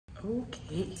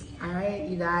Okay. All right,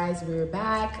 you guys, we're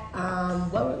back.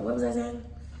 What was I saying?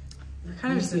 We're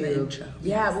kind of just in the intro.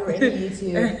 Yeah, we were in the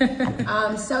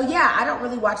YouTube. So yeah, I don't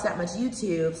really watch that much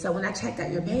YouTube. So when I checked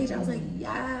out your page, I was like,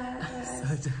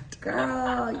 yes,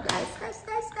 girl, yes.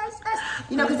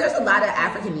 You know, because there's a lot of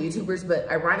African YouTubers, but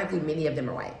ironically, many of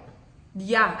them are white.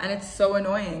 Yeah, and it's so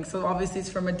annoying. So obviously it's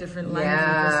from a different lens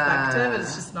and perspective.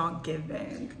 It's just not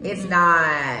giving. It's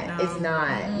not. No. It's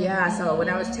not. Yeah, so when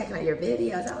I was checking out your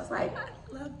videos, I was like, I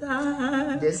love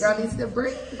that. This girl needs to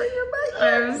bring your butt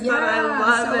here. I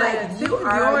love it. Like, you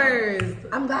are yours.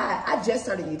 I'm glad. I just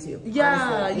started YouTube.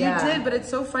 Yeah, you did, but it's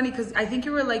so funny because I think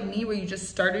you were like me where you just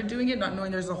started doing it, not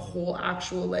knowing there's a whole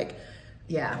actual like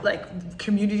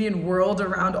community and world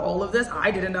around all of this.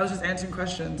 I didn't. I was just answering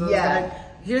questions. I was like,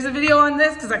 here's a video on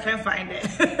this because I can't find it.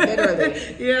 Literally.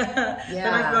 Yeah.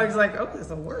 And I felt like, oh, there's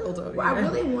a world over here. I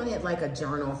really wanted like a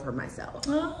journal for myself.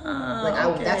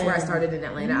 Okay. That's where I started in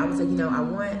Atlanta. I was like, you know, I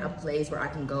want a place where I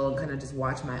can go and kind of just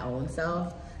watch my own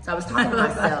self. So I was talking to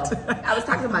myself. I was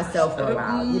talking to myself for a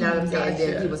while. You know what I'm saying?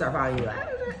 Gotcha. Then people start following you like,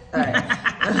 all right.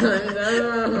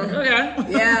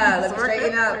 Okay. Yeah, let's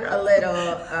straighten up a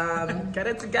little. Get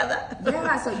it together.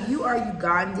 Yeah, so you are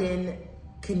Ugandan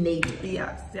Canadian.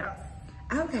 Yes.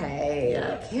 Okay.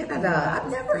 Yeah. Canada.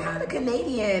 I've never had a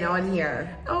Canadian on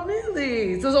here. Oh,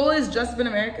 really? So it's always just been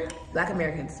American? Black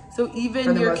Americans. So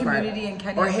even your community in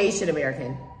Kenya? Or Haitian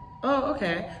American. Oh,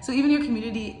 okay. So even your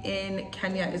community in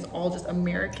Kenya is all just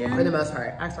American? For the most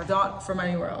part. Excellent. Not from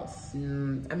anywhere else? I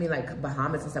mean, like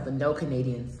Bahamas and stuff, but no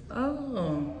Canadians.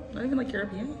 Oh, not even like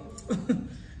Europeans?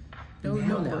 No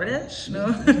British? No.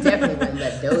 You definitely wouldn't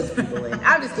let those people in.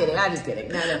 I'm just kidding.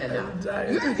 No.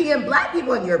 European, black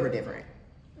people in Europe are different.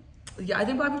 Yeah, I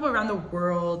think black people around the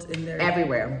world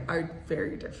everywhere are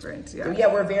very different.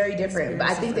 Yeah, we're very different. But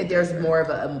I think that there's more of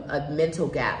a mental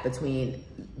gap between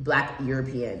black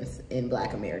Europeans and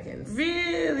black Americans.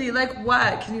 Really? Like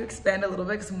what? Can you expand a little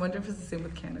bit? Because I'm wondering if it's the same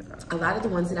with Canada. A lot of the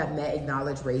ones that I've met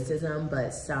acknowledge racism,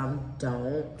 but some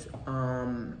don't.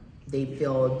 They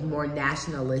feel more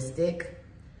nationalistic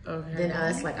than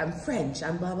us. Like, I'm French,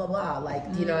 I'm blah, blah, blah. Like,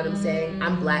 you know what I'm saying?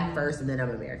 I'm black first and then I'm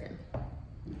American.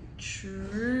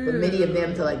 True. But many of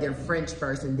them feel like they're French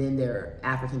first and then they're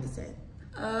African descent.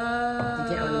 You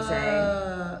get what I'm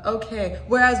saying? Okay.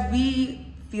 Whereas we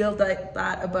feel like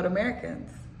that about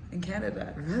Americans in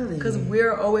Canada. Really? Because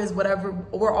we're always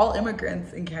we're all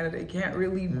immigrants in Canada. You can't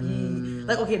really be,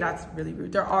 like, okay, that's really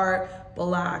rude. There are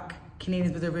black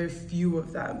Canadians, but there are very few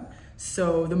of them.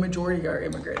 So the majority are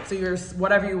immigrants. So you're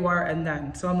whatever you are and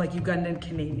then. So I'm like Ugandan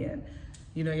Canadian.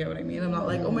 You know, you get what I mean? I'm not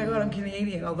like, oh my God, I'm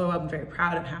Canadian, although I'm very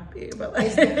proud and happy. But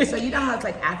like, so you know how it's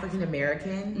like African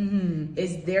American?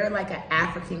 Is there like an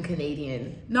African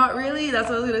Canadian? Not really. That's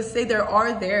what I was gonna say.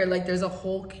 Like there's a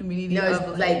whole community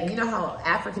of like, you know how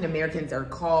African Americans are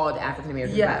called African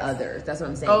Americans by others. That's what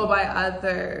I'm saying. Oh, by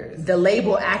others. The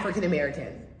label African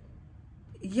American.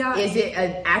 Yeah. Is it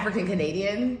an African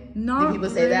Canadian? Not Do people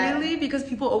say that? Really, because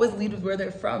people always lead with where they're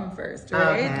from first,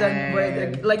 right? Okay. Then where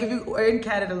they're, like if you are in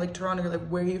Canada, like Toronto, you're like,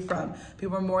 where are you from?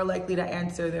 People are more likely to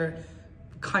answer their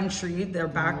country, their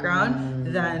background,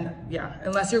 than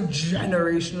unless you're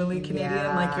generationally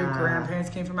Canadian, like your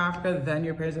grandparents came from Africa, then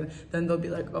your parents, then they'll be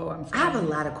like, oh, I'm from I have a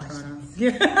lot of questions.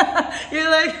 Yeah, you're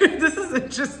like, this is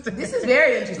interesting. This is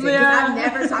very interesting because I've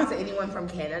never talked to anyone from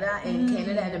Canada, and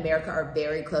Canada and America are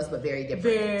very close but very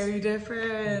different.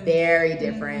 Very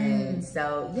different.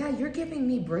 So yeah, you're giving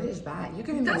me British vibe. You're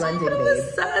giving me London, babe. That's what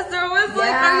it says. They're always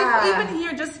like, are you even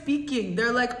here just speaking?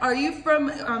 They're like, are you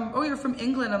from? Oh, you're from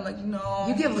England. I'm like, no.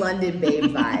 You give London babe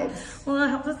vibes. Well, I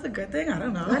hope that's a good thing. I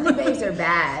don't know. London babes are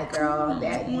bad, girl.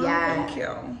 Thank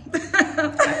you.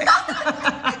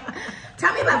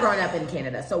 Tell me about growing up in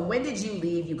Canada. So when did you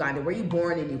leave Uganda? Were you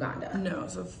born in Uganda? No.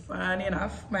 So funny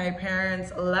enough, my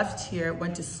parents left here,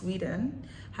 went to Sweden,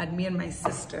 had me and my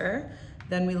sister.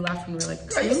 Then we left when we were like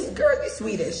 2. Girl, you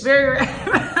Swedish. Very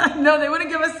right. No, they wouldn't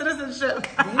give us citizenship.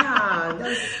 Yeah,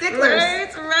 those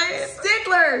sticklers. Right.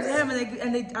 Sticklers. Damn,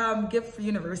 and they give for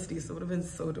university, so it would have been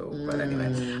so dope. But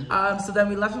anyway, so then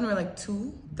we left when we were like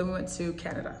 2. Then we went to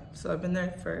Canada. So I've been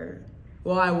there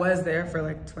I was there for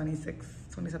like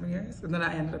 27 years. And then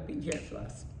I ended up being here for the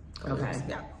last couple years.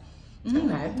 Yeah.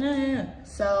 Okay. Yeah.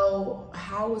 So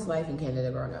how was life in Canada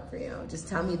growing up for you? Just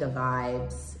tell me the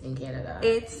vibes in Canada.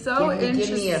 It's so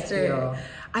interesting. Give me a feel.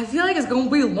 I feel like it's gonna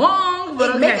be long,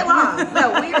 but make it long.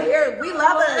 No, we're here. We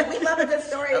love a good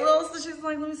story. So she's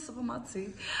like, let me sip on my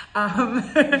tea.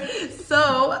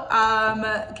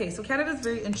 So Canada's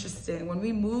very interesting. When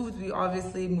we moved, we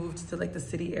obviously moved to like the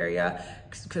city area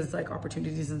because like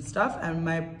opportunities and stuff. And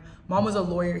my Mom was a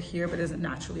lawyer here, but doesn't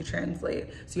naturally translate.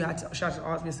 So she had to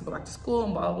obviously go back to school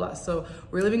and blah, blah, blah. So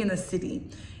we're living in the city.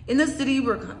 In the city,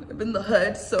 we're kind of in the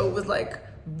hood. So it was like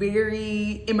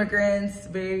very immigrants,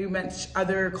 very much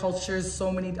other cultures,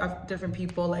 so many different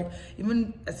people. Like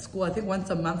even at school, I think once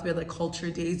a month we had like culture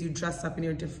days. You dress up and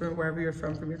you're different wherever you're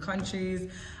from your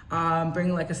countries.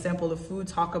 Bring like a sample of food,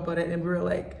 talk about it, and we were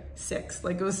like 6.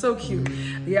 Like it was so cute.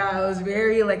 Yeah, it was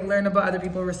very like learn about other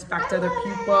people, respect other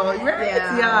people. Right?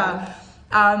 Yeah.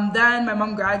 Then my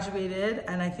mom graduated,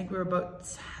 and I think we were about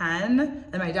 10.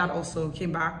 And my dad also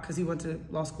came back because he went to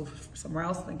law school somewhere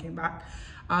else, and then came back.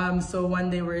 So when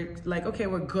they were like, okay,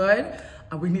 we're good.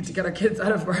 We need to get our kids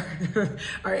out of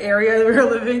our area that we were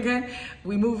living in.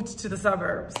 We moved to the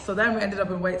suburbs. So then we ended up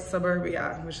in white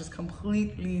suburbia, which is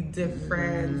completely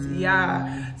different.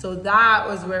 Yeah. So that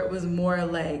was where it was more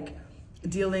like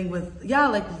dealing with,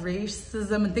 like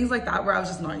racism and things like that, where I was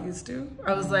just not used to.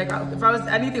 I was like, if I was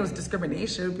anything, it was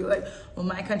discrimination. It would be like, well,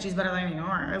 my country's better than yours.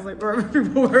 I was like, wherever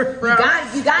people were from.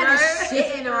 You got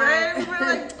shitting on. Right? We were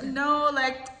like, no,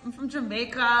 like, I'm from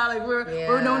Jamaica. Like, we're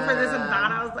known for this and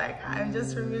that. I was like, I'm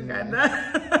just from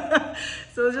Uganda.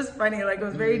 So it was just funny. Like, it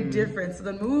was very different. So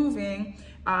then moving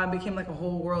became like a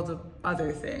whole world of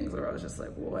other things where I was just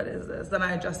like, what is this? Then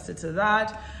I adjusted to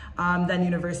that. Then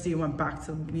university, went back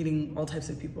to meeting all types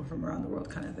of people from around the world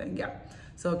kind of thing. Yeah.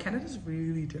 So Canada's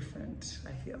really different,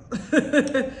 I feel.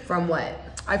 From what?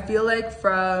 I feel like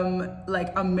from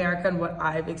like America and what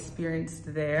I've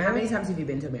experienced there. How many times have you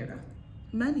been to America?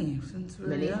 Many, since we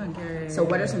were young. Yeah. So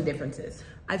what are some differences?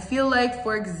 I feel like,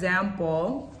 for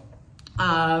example,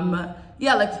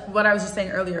 like what I was just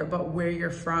saying earlier about where you're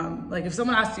from. Like if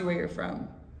someone asks you where you're from,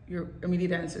 your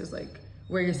immediate answer is like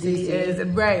where your city is,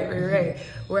 and right.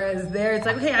 Whereas there, it's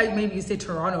like, okay, maybe you say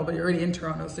Toronto, but you're already in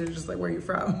Toronto, so you're just like, where are you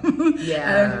from?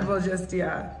 Yeah. And then people just,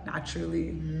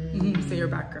 naturally say your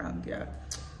background,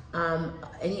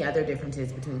 Any other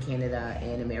differences between Canada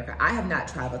and America? I have not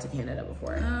traveled to Canada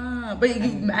before. But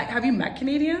have you met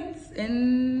Canadians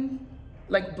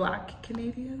like Black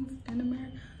Canadians in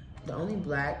America? The only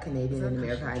Black Canadian in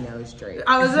America I know is Drake.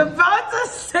 I was about to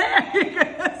say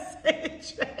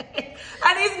Drake.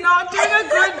 And he's not doing a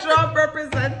good job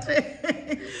representing.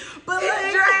 But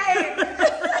like, Drake.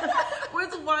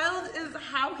 What's wild is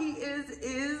how he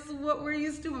is what we're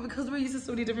used to, but because we're used to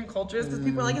so many different cultures, because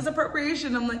people are like, it's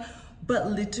appropriation. I'm like,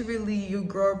 but literally you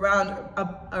grow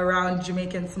around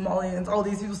Jamaicans, Somalians, all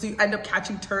these people, so you end up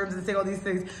catching terms and saying all these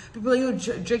things. People are like,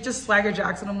 yo, Drake just swagger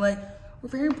Jackson. I'm like, we're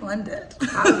very blended.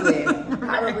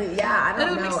 Probably, yeah. I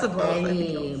don't know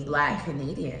any both, Black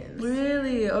Canadians.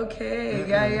 Really? Okay.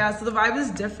 Yeah. So the vibe is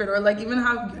different. Or like even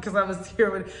how, because I was here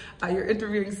when you're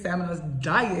interviewing Sam and I was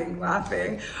dying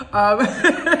laughing.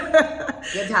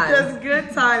 Good times. Just good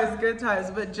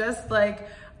times. But just like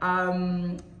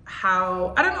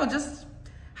how, I don't know, just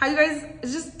how you guys,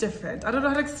 it's just different. I don't know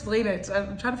how to explain it.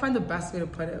 I'm trying to find the best way to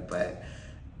put it, but.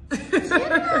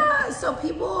 So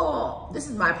people, this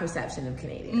is my perception of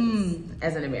Canadians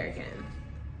as an American.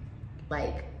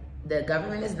 Like, the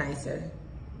government is nicer.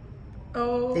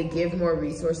 Oh. They give more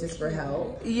resources for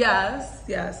help. Yes.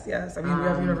 I mean, we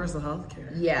have universal health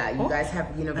care. Yeah, you guys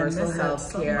have universal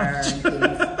health care and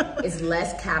things. It's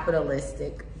less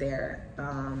capitalistic there.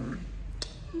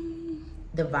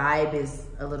 The vibe is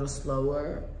a little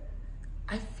slower.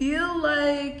 I feel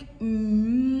like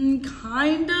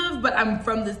kind of, but I'm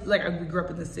from this, like I grew up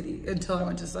in the city until I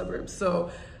went to suburbs.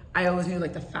 So I always knew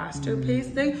like the faster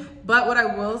paced thing. But what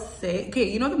I will say, okay,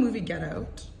 you know the movie Get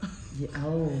Out? Yeah,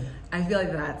 oh. I feel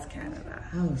like that's Canada.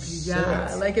 Oh shit.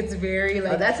 Yeah, like it's very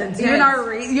like, that's intense. Even our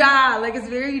race, like it's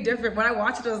very different. When I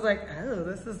watched it, I was like, oh,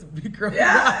 this is big girl.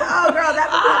 Yeah. Oh girl, that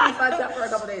movie had me fucked up for a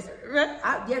couple days.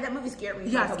 That movie scared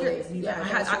me for a couple days.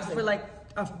 For like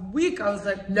a week, I was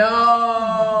like,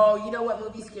 no. You know what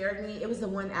movie scared me? It was the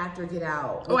one after Get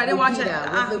Out. Oh, I didn't watch it.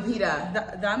 With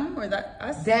Lupita. Them or that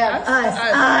us? Them,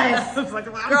 us.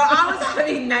 Girl, I was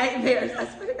having nightmares. I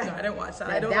swear to God. No, I didn't watch that.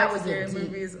 I don't like scary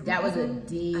movies. That was a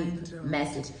deep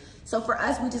message. So for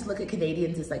us, we just look at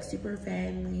Canadians as like super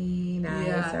friendly, nice.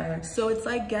 Yeah. So it's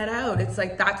like Get Out. It's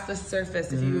like that's the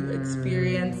surface. If you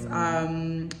experience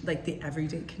like the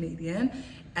everyday Canadian,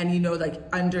 and you know, like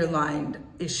underlined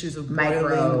issues of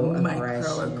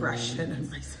microaggression and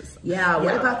racism. Yeah,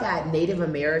 what about that Native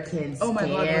American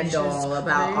scandal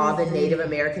about all the Native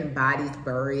American bodies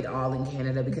buried all in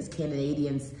Canada because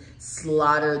Canadians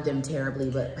slaughtered them terribly,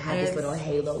 but had this little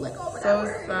halo like, oh my God. So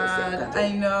sad.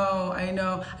 I know. I don't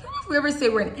know if we ever say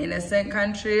we're an innocent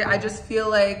country. I just feel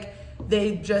like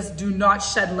they just do not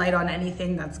shed light on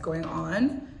anything that's going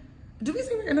on. Do we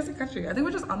say we're an innocent country? I think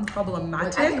we're just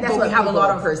unproblematic, I think that's but what we have a lot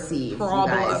of perceive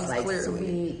problems, you guys, like clearly.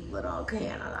 sweet little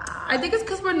Canada. I think it's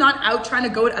because we're not out trying to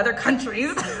go to other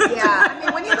countries. Yeah, I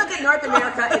mean, when you look at North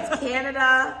America, it's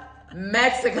Canada,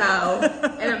 Mexico,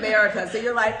 and America. So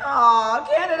you're like, oh,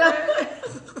 Canada.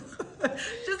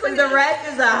 Just like the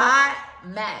rest is a hot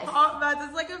mess. Hot mess.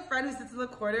 It's like a friend who sits in the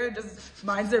corner and just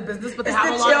minds their business, but they It's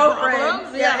have the a lot chill of problems.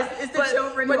 friend. Yeah, it's the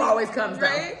chill friend who always comes,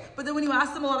 right? But then when you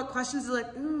ask them a lot of questions, they're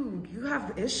like, ooh, you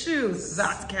have issues.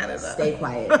 That's Canada. Stay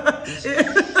quiet.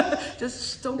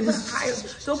 Just don't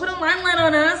put a limelight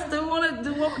on us. Don't want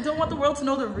the world to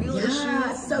know the real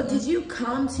issues. So did you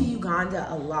come to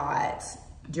Uganda a lot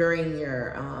during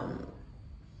your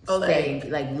living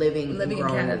and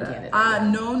growing in Canada?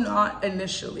 No, not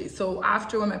initially. So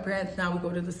after, when my parents, now we go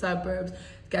to the suburbs,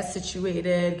 get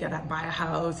situated, buy a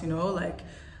house, you know, like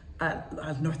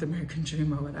a North American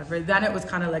dream or whatever. Then it was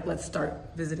kind of like, let's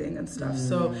start visiting and stuff.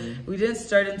 So we didn't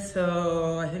start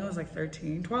until, I think it was like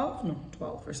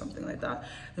 12 or something like that.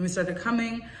 Then we started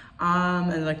coming,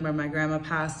 and like my grandma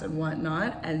passed and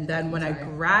whatnot. And then when I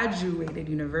graduated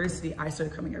university, I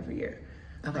started coming every year.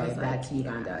 Okay, back to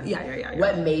Uganda. Yeah.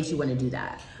 What made you want to do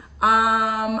that?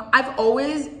 I've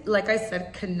always, like I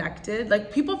said, connected.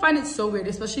 Like, people find it so weird,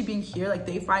 especially being here. Like,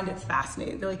 they find it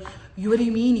fascinating. They're like, what do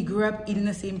you mean? You grew up eating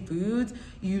the same foods?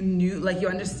 You knew, like, you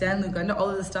understand Uganda, all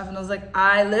of this stuff. And I was like,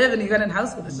 I live in a Ugandan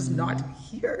household. It's just not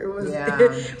here. It was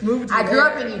moved here. I grew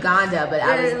up in Uganda, but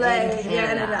I was like, in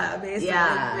Canada. Basically.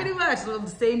 Yeah. Pretty much. So the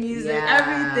same music,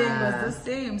 everything was the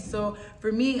same. So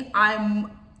for me,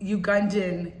 I'm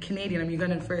Ugandan Canadian. I'm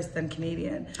Ugandan first, then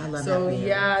Canadian. I love that. So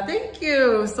yeah, thank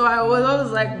you. So I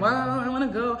was like, wow, I want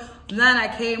to go. And then I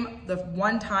came the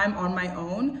one time on my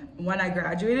own when I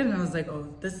graduated, and I was like,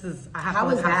 oh, this is, I have to. How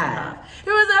was that? It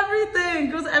was everything.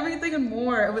 It was everything and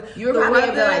more. It was, you were probably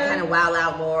able to like kind of wow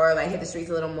out more, like hit the streets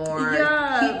a little more,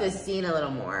 keep the scene a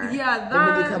little more. Yeah, then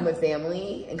would you come with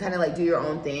family and kind of like do your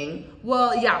own thing?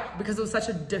 Well, yeah, because it was such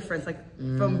a difference. Like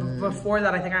from before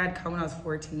that, I think I had come when I was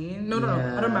 14. No,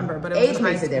 I don't remember. But it was age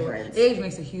makes a difference. Age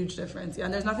makes a huge difference. Yeah,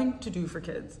 and there's nothing to do for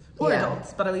kids or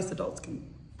adults, but at least adults can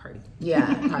party.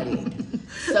 Yeah, party.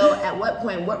 So at what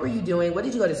point, what were you doing? What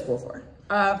did you go to school for?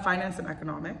 Finance and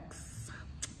economics.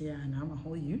 Yeah, now I'm a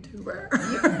whole YouTuber.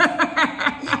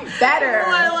 You better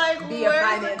be a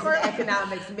finance and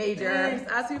economics major.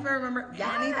 Ask me if I remember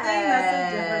anything. That's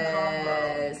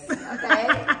a different combo. Okay.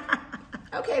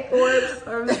 Okay, Forbes.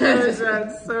 I'm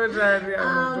so done.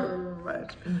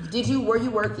 Yeah, were you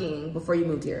working before you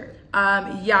moved here?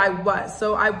 Yeah, I was.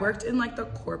 So I worked in like the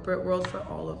corporate world for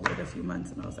all of like a few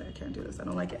months, and I was like, I can't do this. I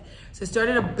don't like it. So I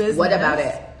started a business. What about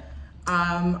it?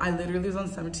 I literally was on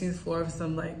 17th floor of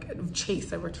some like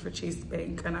Chase. I worked for Chase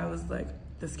Bank, and I was like,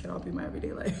 this cannot be my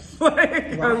everyday life.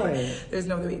 Like, I was like, there's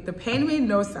no way. The pay made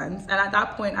no sense. And at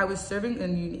that point, I was serving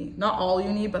in uni. Not all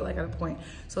uni, but like at a point.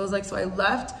 So I was like, so I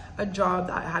left a job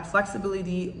that had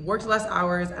flexibility, worked less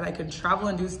hours, and I could travel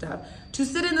and do stuff to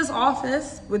sit in this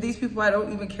office with these people I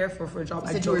don't even care for a job.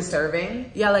 So you were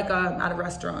serving? Yeah, like at a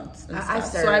restaurant. I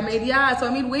served. So I made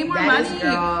way more money.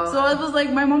 So it was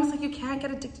like, my mom was like, you can't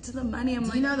get addicted to the money. I'm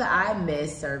like, you know that I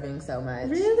miss serving so much?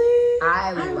 Really?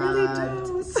 I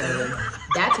loved serving.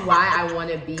 That's why I want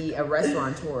to be a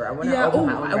restaurateur. I want to open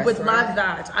my own restaurant. I would love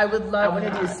that. I want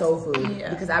to do soul food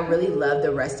because I really love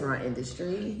the restaurant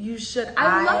industry. You should.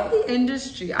 I love the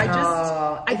industry.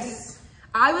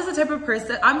 I was the type of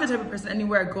person, I'm the type of person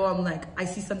anywhere I go, I'm like, I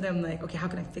see something, I'm like, okay, how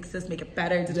can I fix this, make it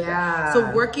better? Yeah.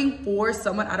 So working for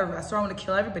someone at a restaurant, I want to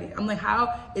kill everybody. I'm like, how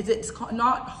is it, it's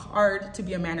not hard to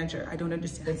be a manager. I don't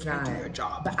understand. I can't do your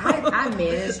job. But I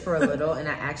managed for a little and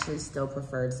I actually still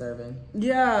preferred serving.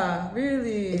 Yeah,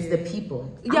 really. It's the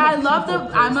people. Yeah,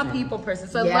 I'm a people person.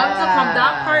 So I love to come,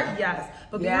 that part, yes.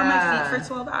 But being on my feet for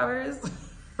 12 hours.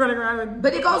 Running around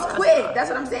but it goes quick. That's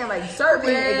what I'm saying. Like serving,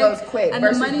 it goes quick. And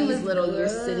versus the money was little. You're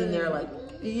sitting there like,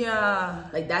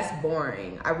 like that's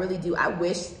boring. I really do. I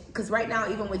wish, because right now,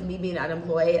 even with me being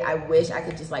unemployed, I wish I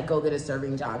could just like go get a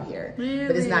serving job here. Really?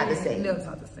 But it's not the same. No, it's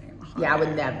not the same. Yeah, I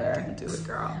would never. Can't do it,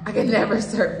 girl. I could never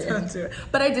serve. Don't do it.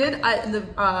 But I did.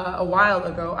 A while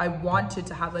ago, I wanted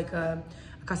to have like a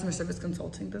customer service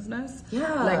consulting business.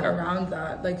 Yeah. Like around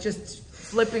that, like just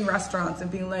flipping restaurants and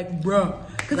being like, bro,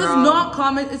 because it's not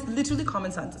common. It's literally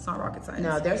common sense. It's not rocket science.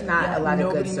 No, there's not a lot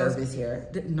of good service here.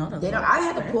 Not a lot. I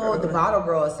had to pull the bottle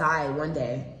girl aside one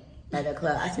day at a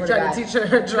club. I swear to God. Trying to teach her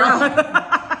her job.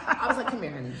 I was like, come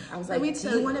here, honey. I was like, do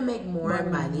you want to make more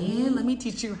money? Let me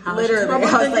teach you how. Literally, I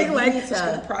was like, you need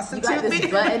to prostitute. You got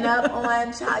this button up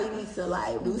on, child. You need to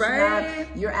like loosen up.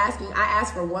 You're asking. I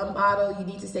asked for one bottle. You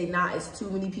need to say, nah, it's too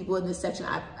many people in this section.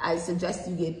 I suggest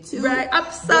you get 2. Right,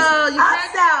 upsell. You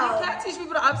upsell. Can't teach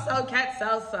people to upsell. Can't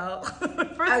sell.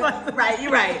 Right,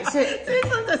 you're right. Shit.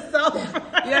 Teach them to sell first.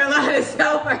 You gotta learn how to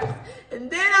sell first, and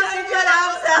then I'll teach you how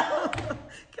to upsell.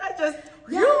 Can't just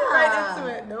right into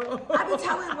it. No. I be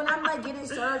telling when I'm like getting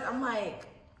served, I'm like,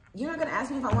 you're not gonna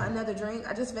ask me if I want another drink.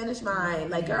 I just finished mine.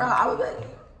 Like, girl, I was like.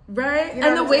 Right? You know,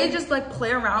 and the way you just like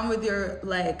play around with your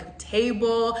like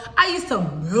table. I used to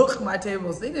milk my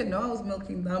tables. They didn't know I was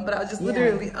milking them, but I was just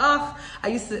literally, I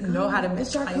used to know how to make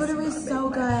the charcuterie is so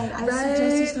good. I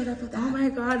suggest you start up with that. Oh my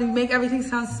God, you make everything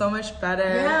sound so much better.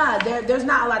 Yeah, there's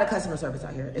not a lot of customer service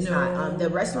out here. It's not. The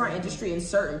restaurant industry in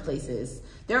certain places,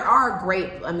 there are great,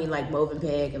 I mean, like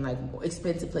Movenpick and like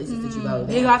expensive places that you go.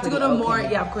 You have to go to more,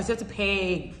 of course, you have to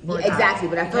pay for that. Exactly,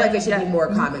 but I feel like it should be more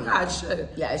common. Yeah, it should.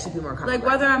 Yeah, it should be more common. Like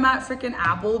whether I'm at freaking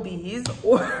Applebee's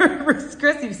or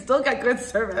Chris, you still get good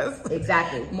service.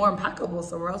 Exactly. More impeccable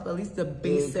somewhere else, but at least the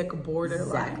basic borderline.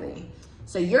 Exactly.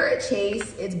 So you're at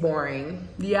Chase, it's boring.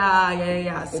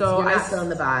 Yeah. So you're not still in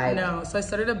the vibe. No, so I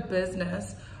started a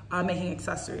business making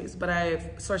accessories, but I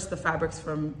sourced the fabrics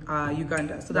from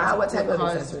Uganda. So that's what type of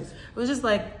accessories? It was just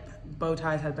like bow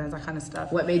ties, headbands, that kind of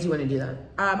stuff. What made you want to do that?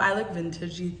 I like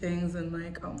vintagey things and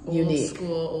like old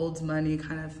school, old money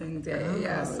kind of things.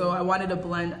 Yeah. So I wanted to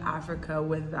blend Africa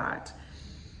with that.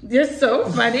 You're so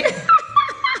funny.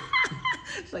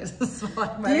 Like, smell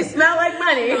like money. You smell like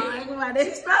money. Like money.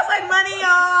 It smells like money,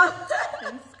 y'all.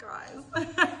 Thanks, guys.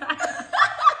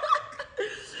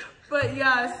 But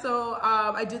yeah, so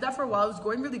I did that for a while. It was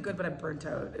going really good, but I burnt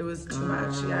out. It was too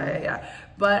much. Yeah.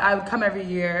 But I would come every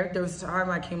year. There was a time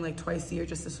I came like twice a year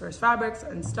just to source fabrics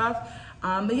and stuff.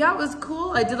 But yeah, it was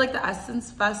cool. I did like the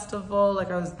Essence Festival.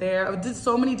 Like I was there. I did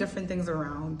so many different things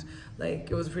around.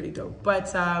 Like it was pretty dope. But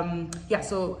yeah,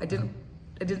 so I didn't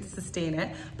sustain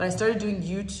it, but I started doing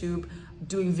YouTube,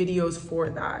 doing videos for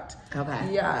that.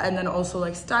 Okay. Yeah, and then also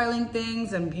like styling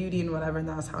things and beauty and whatever, and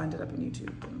that's how I ended up in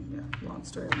YouTube. And yeah, long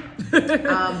story.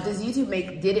 Does YouTube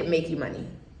did it make you money?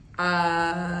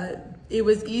 It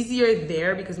was easier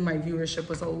there because my viewership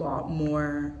was a lot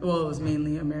more, well, it was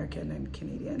mainly American and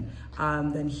Canadian,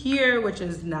 than here, which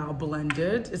is now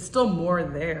blended. It's still more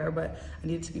there, but I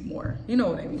need it to be more. You know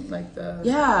what I mean? Like the...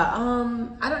 Yeah,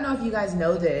 I don't know if you guys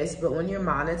know this, but when you're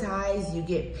monetized, you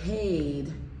get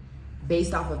paid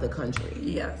based off of the country.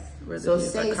 Yes. So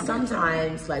say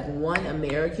sometimes like one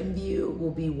American view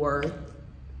will be worth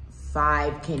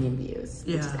 5 Kenyan views,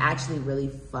 which is actually really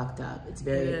fucked up. It's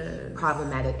very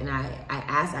problematic. And I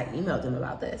emailed them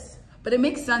about this. But it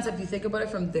makes sense if you think about it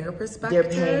from their perspective.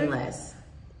 They're paying less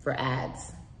for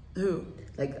ads. Who?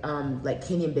 Like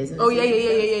Kenyan businesses. Oh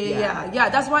yeah.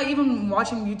 That's why even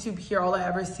watching YouTube here, all I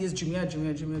ever see is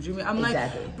Jumia. I'm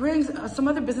like, bring some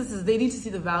other businesses. They need to see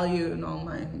the value in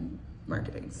online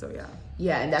marketing. So yeah.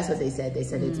 Yeah, and that's what they said. They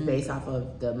said it's based off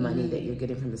of the money that you're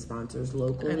getting from the sponsors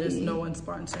locally. And there's no one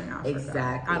sponsoring Africa.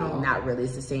 Exactly. At all. Not really.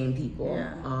 It's the same people.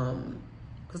 Yeah.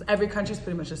 Because every country is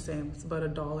pretty much the same. It's about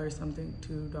 $1 something,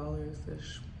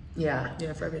 $2-ish. Yeah.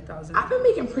 Yeah, for every 1,000. I've been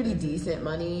making pretty decent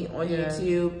money on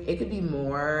YouTube. It could be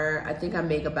more. I think I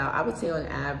make about, I would say on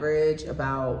average,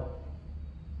 about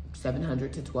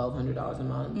 $700 to $1,200 a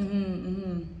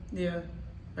month. Yeah,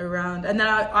 around. And then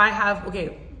I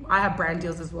have brand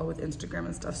deals as well with Instagram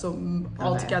and stuff. So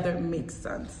altogether, it makes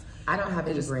sense. I don't have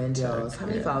any brand deals. How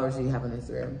many followers do you have on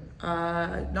Instagram?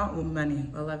 Not many.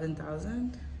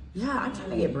 11,000. Yeah, I'm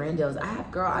trying to get brand deals. I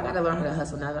gotta learn how to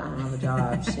hustle now that I don't have a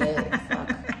job. Shit,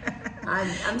 fuck. I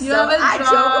joke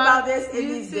about this in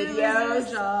these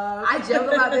videos. I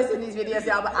joke about this in these videos,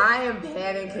 y'all, but I am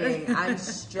panicking. I'm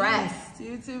stressed.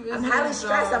 I'm highly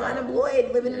stressed. I'm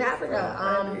unemployed, living in Africa.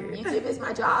 YouTube is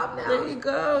my job now. There you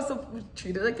go. So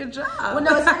treat it like a job. Well,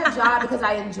 no, it's not a job because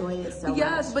I enjoy it so much.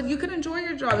 Yes, but you can enjoy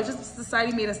your job. It's just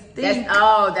society made us think.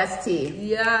 That's tea.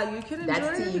 Yeah, you can enjoy your job.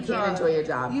 That's tea. You can't enjoy your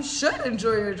job. You should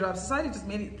enjoy your job. Society just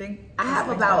made it think. I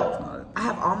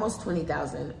have almost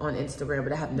 20,000 on Instagram,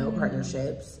 but I have no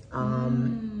partnerships.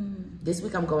 This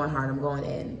week I'm going hard. I'm going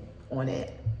in on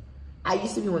it. I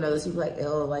used to be one of those people like,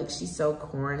 oh, like she's so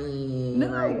corny, No,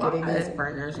 like getting why? these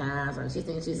partners' house, and she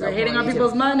thinks she's so You're hating corny. on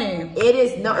people's money. It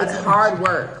is it's hard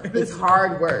work. It's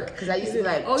hard work because I used to be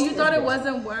like, oh, you thought it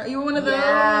wasn't work? You were one of those.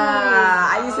 Yeah,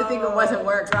 I used to think it wasn't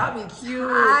work. Girl, I'll be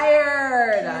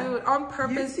tired. Cute. On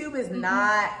purpose. YouTube is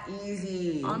not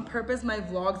easy. On purpose, my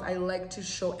vlogs, I like to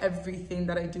show everything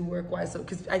that I do work-wise. So,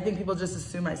 because I think people just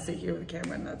assume I sit here with a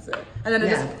camera and that's it. And then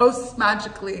it just posts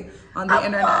magically on the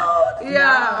internet. Yeah.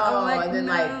 No. I'm like, and then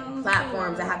no. like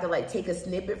platforms, I have to like take a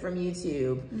snippet from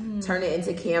YouTube, turn it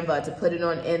into Canva to put it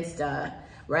on Insta.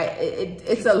 Right,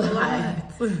 it's a lot.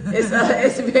 It's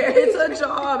a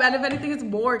job, and if anything, it's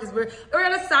more because we're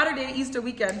on a Saturday Easter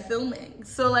weekend filming.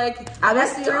 So like,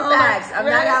 that's true facts. I'm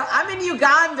not out. I'm in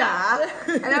Uganda,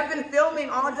 and I've been filming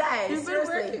all day. You've been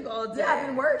working all day. Yeah, I've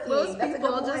been working. Most that's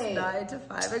people a good just point. 9 to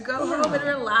 5 and go home and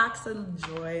relax and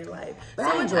enjoy life.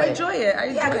 But so I enjoy it.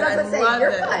 Yeah, because I was gonna say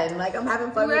you're fun. Like I'm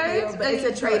having fun with you, but it's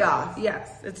a trade-off.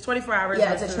 Yes, it's 24 hours.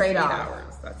 Yeah, it's a trade-off. 8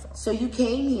 hours. That's all. So you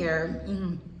came here.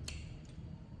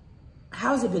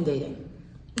 How's it been dating?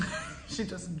 She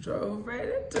just drove right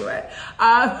into it.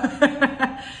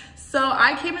 So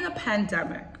I came in the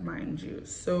pandemic, mind you.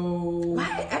 So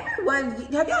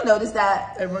have y'all noticed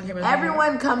that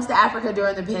everyone comes to Africa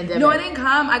during the pandemic? No, I didn't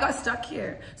come. I got stuck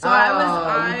here. So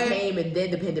you came and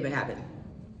then the pandemic happened.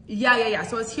 Yeah.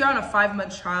 So I was here on a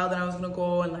 5-month trial. Then I was gonna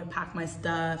go and like pack my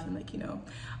stuff and like, you know,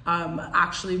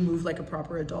 actually move like a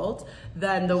proper adult.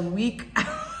 Then the week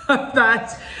of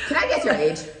that. Can I guess your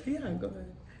age? Yeah, go ahead.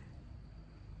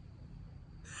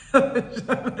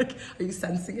 Like, are you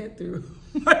sensing it through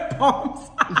my palms?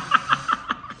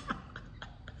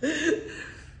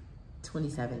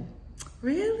 27.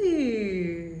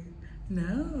 Really?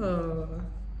 No.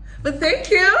 But thank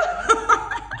you.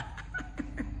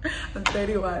 I'm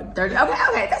 31. 30.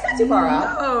 Okay, that's not too far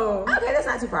off. No. Okay, that's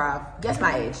not too far off. Guess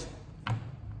my age.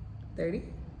 30?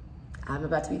 I'm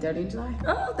about to be 30 in July.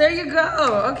 Oh, there you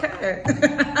go. Okay.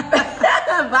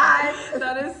 Bye.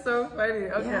 That is so funny.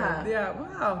 Okay. Yeah.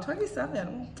 Wow.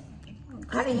 27.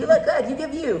 Honey, you look good. You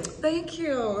give you. Thank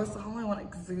you. That's all I want to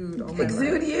exude.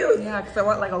 Exude you. Yeah, because I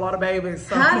want like a lot of babies.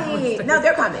 So honey, no,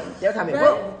 they're coming. They're coming. Right.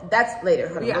 Well, that's later.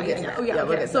 Hold on. Yeah, we'll get to that.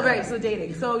 Okay. So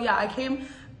dating. So yeah, I came.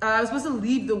 I was supposed to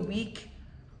leave the week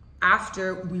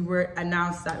after we were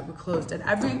announced that we're closed, and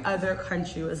every other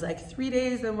country was like 3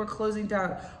 days and we're closing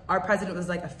down. Our president was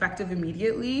like effective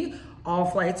immediately. All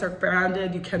flights are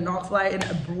grounded. You cannot fly in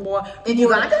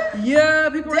Uganda? Yeah,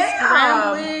 people were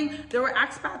scrambling. There were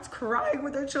expats crying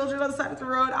with their children on the side of the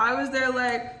road. I was there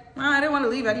like, I didn't want to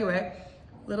leave anyway.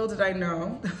 Little did I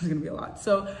know that was gonna be a lot.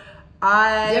 So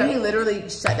he literally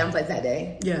shut down flights that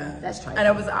day. Yeah, that's trifling. And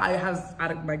I was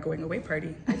at my going away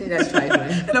party. I think that's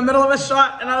trifling. In the middle of a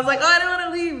shot, and I was like, oh, I don't want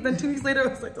to leave. Then 2 weeks later, I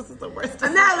was like, this is the worst.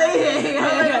 I'm not leaving.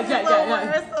 I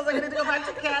was like, I need to go back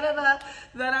to Canada.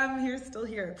 Then I'm here, still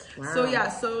here. Wow. So yeah,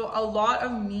 so a lot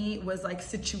of me was like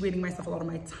situating myself, a lot of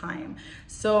my time.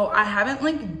 So I haven't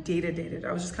like dated.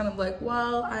 I was just kind of like,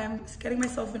 well, I'm getting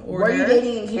myself in order. Were you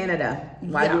dating in Canada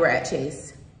while you were at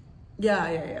Chase?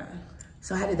 Yeah.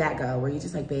 So how did that go? Were you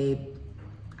just like, babe,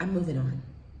 I'm moving on?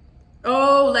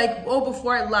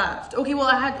 Before I left. Okay, well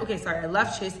I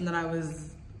left Chase and then I was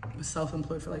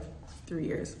self-employed for like 4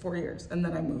 years, and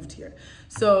then I moved here.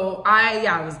 So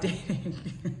I was dating.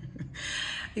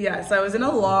 Yeah, so I was in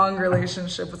a long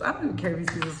relationship with, I don't even care if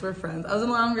he sees this, we're friends. I was in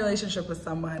a long relationship with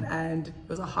someone and it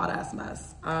was a hot ass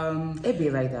mess. It'd be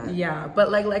like that. Yeah,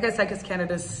 but like I said, because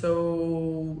Canada's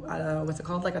so, what's it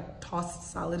called? Like a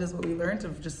tossed salad is what we learned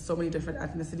of just so many different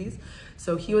ethnicities.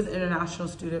 So he was an international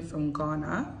student from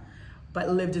Ghana, but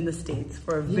lived in the States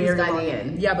for a very long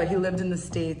time. Yeah, but he lived in the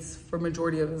States for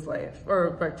majority of his life,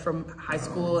 or like from high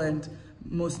school and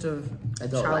most of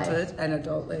childhood and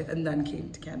adult life, and then came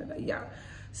to Canada. Yeah.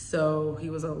 So he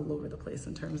was all over the place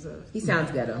in terms of. He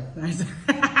sounds ghetto.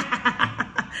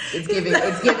 It's giving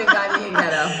Ghanaian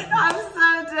ghetto. I'm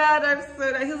so dead.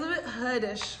 He's a bit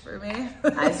hoodish for me.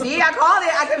 I see. I called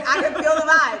it. I can feel the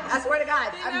vibe. I swear to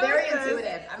God, I'm very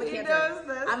intuitive. I'm a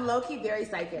Cancer. I'm low key very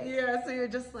psychic. Yeah. So you're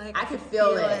just like. I could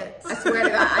feel it. I swear to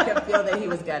God, I could feel that he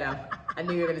was ghetto. I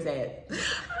knew you were gonna say it. I'm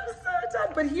so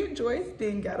dead, but he enjoys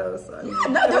being ghetto. So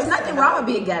no, there's nothing wrong with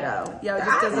being ghetto. Yeah, it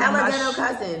just doesn't hella ghetto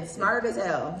cousins, smart as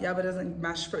hell. Yeah, but it doesn't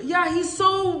mesh for. Yeah, he's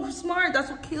so smart. That's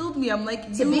what killed me. I'm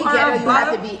like, to be ghetto, you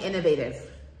have to be innovative.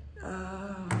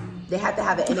 They have to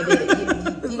have an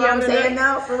innovative. You know what I'm saying?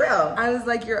 No, for real. I was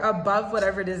like, you're above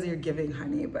whatever it is you're giving,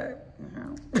 honey, but.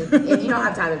 And you don't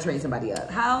have time to train somebody up.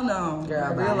 Hell no. Girl,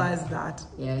 I realized that.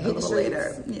 Yeah, hit the streets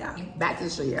later. Yeah. Back to the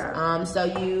streets. Yeah. So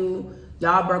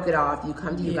y'all broke it off. You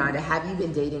come to Uganda. Have you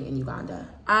been dating in Uganda?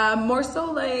 More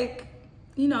so like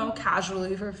you know,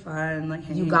 casually for fun, like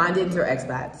hanging Ugandans or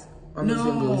expats? Or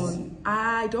Mzungus? No,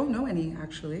 I don't know any,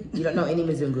 actually. You don't know any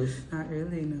Mzungus? Not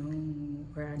really, no.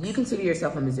 Do you consider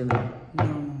yourself a Mzungu?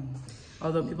 No.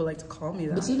 Although people like to call me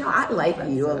that. But you know, I like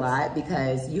you a lot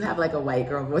because you have like a white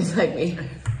girl voice like me.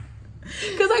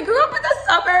 Because I grew up in the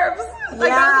suburbs.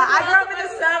 Like, I grew up in the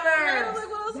suburbs. Like,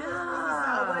 what else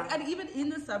was like, and even in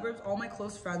the suburbs, all my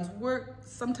close friends were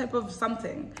some type of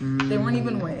something. They weren't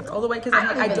even white. All the way, because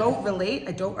I don't relate.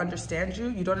 I don't understand you.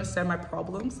 You don't understand my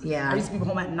problems. Yeah. I used to be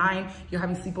home at 9. You're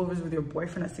having sleepovers with your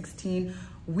boyfriend at 16.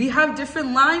 We have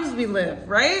different lives we live,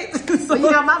 right? So, you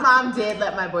know, my mom did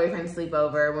let my boyfriend sleep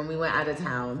over when we went out of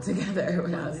town together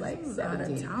when I was like 17. Out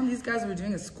of town. These guys were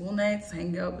doing school nights,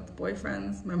 hanging out with the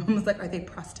boyfriends. My mom was like, "Are they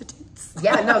prostitutes?"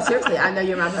 Yeah, no, seriously. I know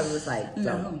your mom probably was like,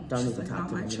 don't even like, talk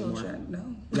to my me children.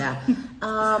 anymore. No. Yeah.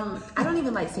 I don't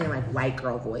even like saying like white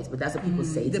girl voice, but that's what people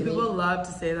say to me. People love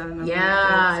to say that. And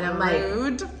I'm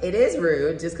rude. Like, it is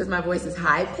rude just because my voice is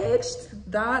high pitched.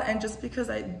 That and just because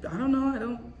I don't know, I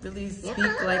don't really speak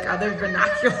like other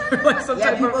vernacular.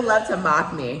 Like people love to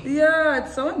mock me. Yeah,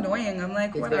 it's so annoying. I'm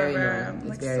like, it's whatever. Very annoying. I'm it's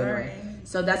like, very sorry. Annoying.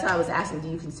 So that's why I was asking, do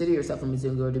you consider yourself a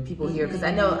Mzungu, or do people here? Because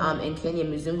I know in Kenya,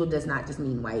 Mzungu does not just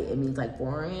mean white; it means like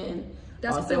foreign.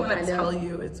 That's what they want to tell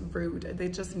you. It's rude. It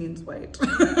just means white.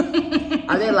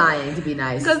 Are they lying to be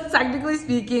nice? Because technically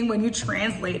speaking, when you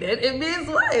translate it, it means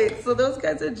white. So those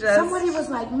guys are just... Somebody was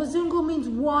like, Mzungu means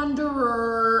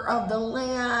wanderer of the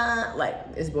land. Like,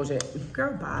 it's bullshit.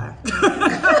 Girl, bye.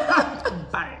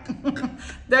 Bye.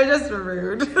 They're just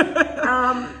rude.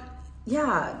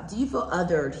 Yeah. Do you feel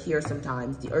othered here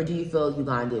sometimes? Or do you feel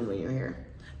Ugandan when you're here?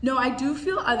 No, I do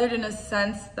feel othered in a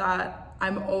sense that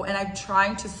and I'm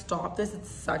trying to stop this. It's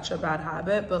such a bad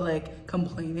habit, but like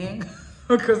complaining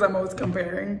because I'm always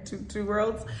comparing two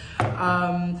worlds.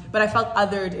 But I felt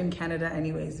othered in Canada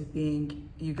anyways, being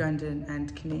Ugandan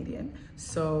and Canadian.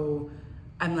 So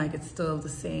I'm like, it's still the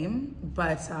same,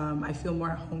 but I feel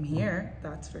more at home here,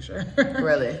 that's for sure.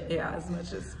 Really? Yeah, as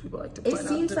much as people like to point out. It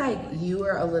seems like you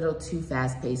are a little too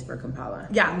fast-paced for Kampala.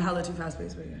 Yeah, I'm hella too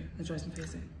fast-paced for you. It drives me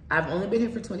crazy. I've only been here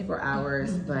for 24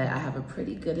 hours, but I have a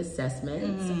pretty good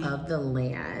assessment of the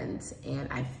land,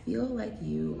 and I feel like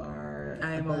you are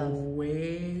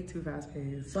way too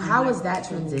fast-paced. So how was that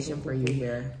transition for you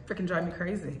here? Freaking drive me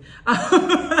crazy.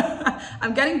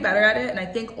 I'm getting better at it, and I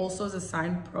think also as a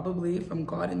sign probably from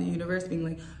God in the universe being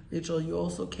like, Rachel, you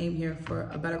also came here for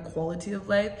a better quality of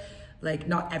life. Like,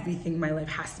 not everything in my life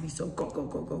has to be so go, go,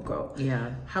 go, go, go.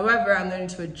 Yeah. However, I'm learning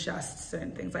to adjust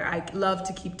certain things. Like, I love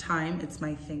to keep time. It's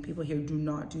my thing. People here do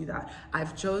not do that.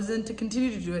 I've chosen to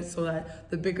continue to do it so that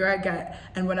the bigger I get,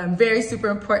 and when I'm very super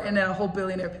important and a whole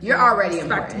billionaire, people you're already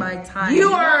respect important. My time.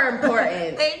 You are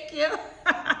important. Thank you.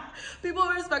 People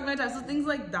respect my time. So things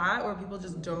like that, or people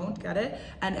just don't get it.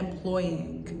 And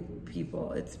employing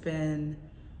people, it's been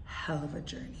hell of a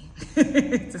journey, to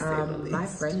say the least. My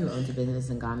friend who owns a business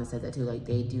in Ghana said that too. Like,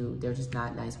 they're just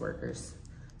not nice workers.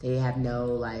 They have no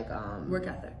like work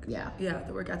ethic. Yeah,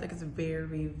 the work ethic is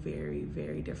very, very,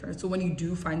 very different. So when you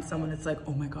do find someone, it's like,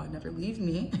 oh my God, never leave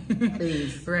me,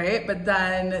 please, right? But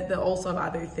then they also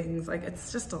have other things. Like,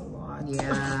 it's just a lot.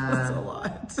 Yeah, it's a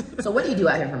lot. So what do you do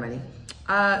out here for money?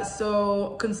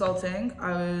 So consulting.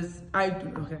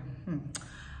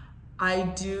 I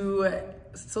do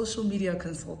social media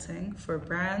consulting for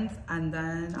brands, and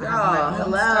then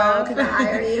hello, can I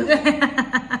hire you? Then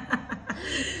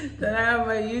I have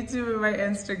my YouTube and my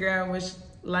Instagram, which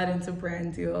led into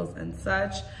brand deals and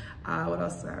such. What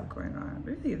else do I have going on?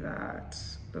 Really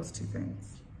those two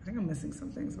things. I think I'm missing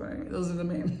some things, but anyway, those are the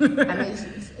main. I mean,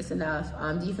 it's enough.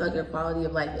 Do you feel like your quality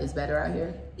of life is better out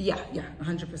here? Yeah,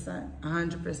 100%,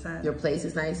 100%. Your place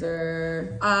is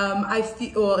nicer? I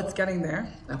feel, well, it's getting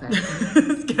there. Okay.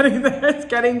 It's getting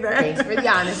there. Thanks for the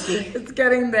honesty. It's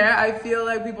getting there. I feel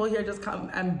like people here just come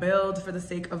and build for the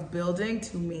sake of building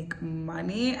to make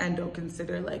money, and don't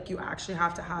consider like you actually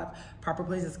have to have proper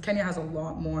places. Kenya has a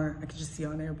lot more. I could just see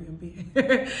on Airbnb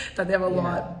that they have a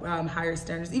lot higher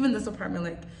standards. Even this apartment,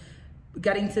 like,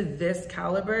 getting to this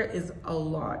caliber is a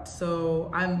lot. So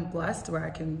I'm blessed where I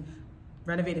can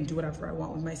renovate and do whatever I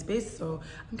want with my space. So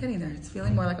I'm getting there. It's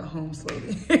feeling more like a home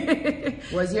slowly.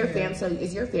 Is your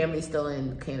family still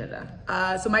in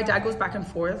Canada? So my dad goes back and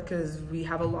forth because we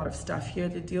have a lot of stuff here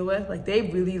to deal with. Like, they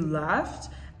really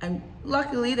left. And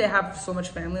luckily they have so much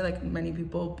family, like many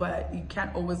people, but you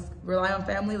can't always rely on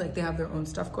family. Like, they have their own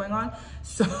stuff going on.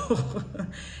 So you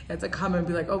have to come and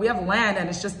be like, oh, we have land and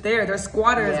it's just there. They're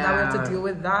squatters. Yeah. Now we have to deal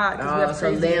with that. We have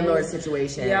crazy landlord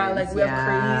situations. Yeah, like we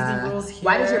have crazy rules here.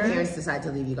 Why did your parents decide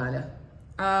to leave Uganda?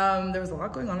 There was a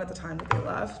lot going on at the time that they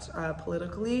left,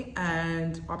 politically,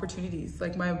 and opportunities.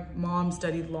 Like my mom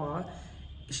studied law.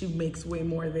 She makes way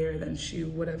more there than she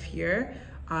would have here.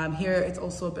 Here, it's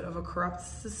also a bit of a corrupt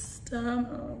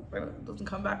system. It doesn't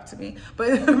come back to me,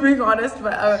 but I'm being honest.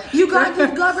 But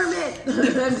Ugandan government. Stop!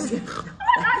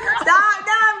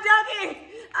 No, I'm joking.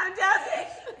 I'm joking.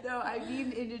 No, I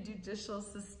mean in the judicial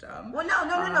system. Well,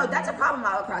 no. That's a problem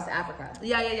all across Africa.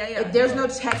 Yeah. If there's no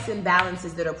checks and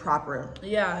balances that are proper.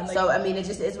 Yeah. And like, so, I mean, it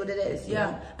just is what it is. Yeah.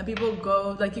 You know? And people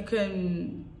go, like, you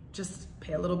can just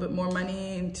pay a little bit more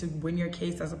money to win your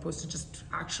case as opposed to just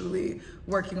actually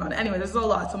working on it. Anyway, there's a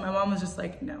lot. So my mom was just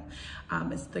like, no,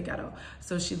 it's the ghetto.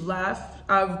 So she left.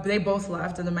 They both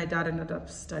left. And then my dad ended up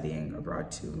studying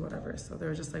abroad too and whatever. So there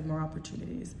were just like more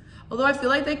opportunities. Although I feel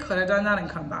like they could have done that and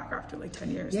come back after like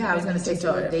 10 years. Yeah, I was going to say,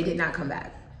 so they did not come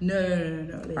back.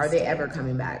 No. Are they ever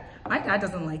coming back? My dad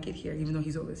doesn't like it here, even though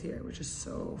he's always here, which is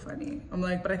so funny. I'm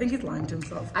like, but I think he's lying to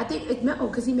himself. I think, no,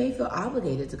 because he may feel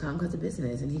obligated to come because of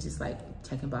business, and he's just like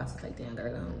checking boxes like, damn, gotta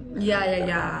go.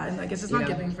 Yeah. And like, it's just not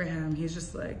giving for him. He's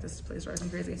just like, this place drives me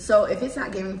crazy. So if it's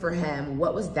not giving for him,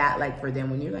 what was that like for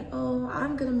them when you're like, oh,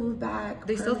 I'm gonna move back?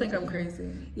 They still think I'm crazy.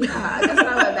 Yeah, that's what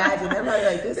I would imagine. They're probably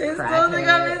like, this They still think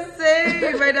I'm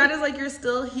insane. My dad is like, you're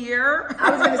still here. I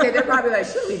was gonna say, they're probably like,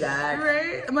 she'll be back.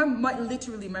 Right?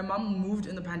 Literally, my mom moved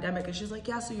in the pandemic and she's like,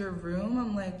 yeah, so your room?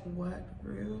 I'm like, what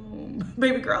room?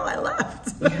 Baby girl, I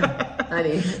left. Yeah,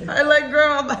 honey. I like,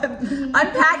 girl,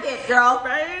 unpack it, girl.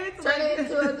 Right? Turn it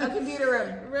into a computer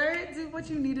room. Right? Do what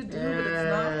you need to do, but it's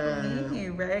not for me,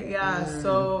 right? Yeah,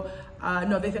 so,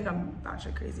 no, they think I'm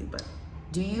batshit crazy, but.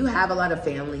 Do you have a lot of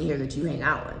family here that you hang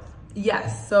out with?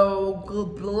 Yes, so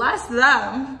bless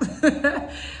them.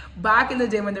 Back in the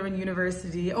day when they were in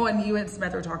university, oh, and you and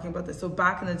Smith were talking about this. So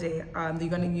back in the day, the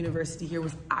Ugandan university here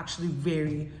was actually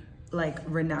very like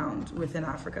renowned within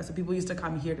Africa. So people used to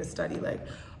come here to study, like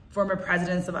former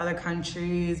presidents of other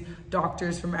countries,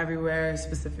 doctors from everywhere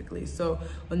specifically. So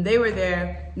when they were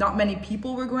there, not many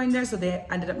people were going there. So they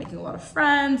ended up making a lot of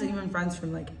friends, even friends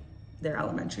from like their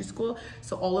elementary school.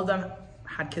 So all of them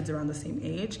had kids around the same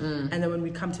age. And then when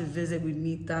we'd come to visit, we'd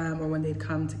meet them, or when they'd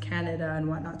come to Canada and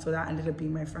whatnot. So that ended up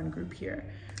being my friend group here.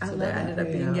 So that ended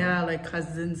up being, like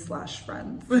cousins /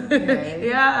 friends. Okay.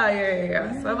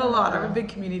 Yeah. So I have a lot. I have a big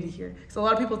community here. So a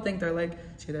lot of people think they're like,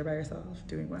 you're there by yourself,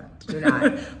 doing what? You're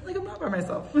not. Like, I'm not by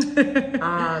myself.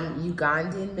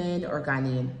 Ugandan men or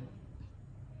Ghanaian?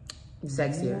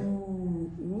 Sexier.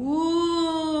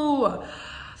 Ooh.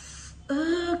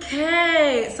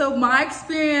 Okay, so my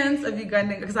experience of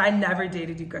Ugandan, because I never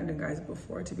dated Ugandan guys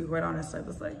before, to be quite honest. I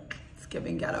was like, it's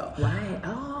giving ghetto. Why?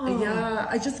 Oh. Yeah,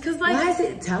 I just, because like. Why is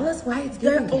it, tell us why it's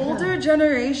giving ghetto. The older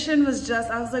generation was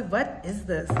just, I was like, what is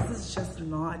this? This is just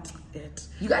not it.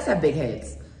 You guys have big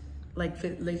heads. Like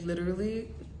literally?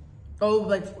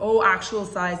 Actual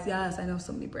size. Yes, I know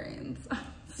so many brains.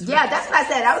 Yeah, that's what I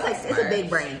said. I was like, it's a big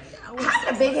brain.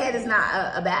 Having a big head is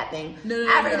not a bad thing. No,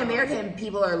 African American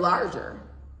people are larger.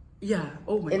 Yeah.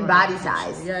 Oh my God. In body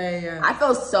size. Yeah. I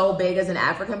feel so big as an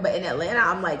African, but in Atlanta,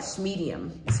 I'm like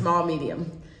medium, small medium.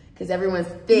 Because everyone's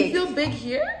thick. You feel big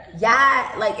here?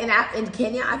 Yeah, like in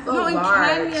Kenya, I feel large.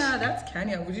 No, in Kenya, that's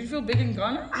Kenya. Would you feel big in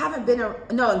Ghana? I haven't been, no,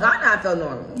 in Ghana, I feel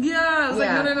normal. Yeah, I was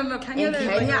like, no. Kenya, in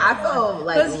Kenya, I feel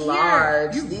like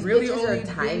large. You've These really bitches only are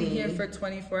tiny. been here for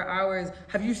 24 hours.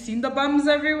 Have you seen the bums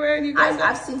everywhere? You guys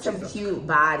I've seen some cute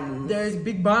bodies. There's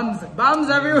big bums. Bums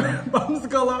everywhere. Bums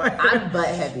galore. I'm butt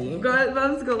heavy.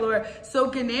 Bums galore. So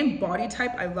Ghanaian body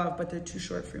type I love, but they're too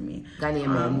short for me. Ghanaian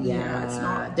men, yeah. It's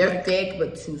not. They're like, thick,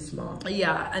 but too small.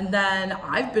 Yeah. And then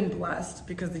I've been blessed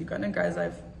because the Ugandan guys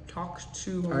I've talked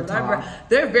to or whatever,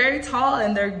 they're very tall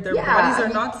and their bodies are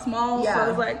not small. Yeah. So I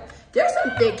was like, there's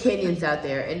some thick Kenyans out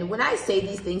there. And when I say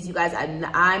these things, you guys,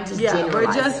 I'm just generalizing.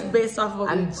 We're just based off of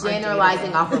what I'm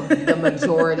generalizing off of the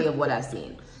majority of what I've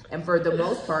seen. And for the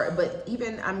most part, but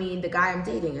even, I mean, the guy I'm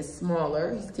dating is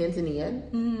smaller. He's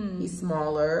Tanzanian. He's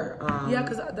smaller. Yeah,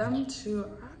 because them too,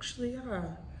 actually, yeah.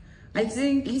 I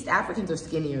think East Africans are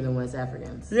skinnier than West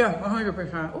Africans. Yeah,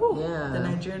 100%. Oh, yeah. The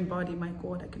Nigerian body, my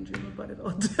God, I can dream about it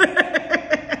all day.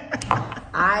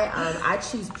 I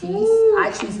choose peace.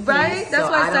 I choose peace. Right? That's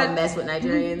why I don't mess with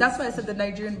Nigerians. That's why I said the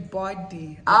Nigerian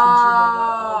body.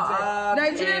 Oh,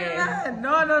 okay. Nigerian men.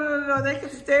 No. They can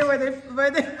stay where they.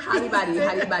 Honey body.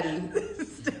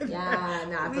 Yeah,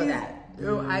 no, I feel that.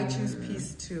 Oh, I choose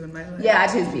peace too in my life. Yeah, I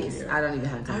choose peace. I don't even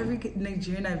have time. Every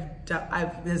Nigerian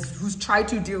who's tried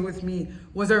to deal with me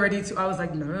was already too. I was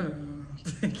like, no,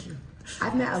 thank you.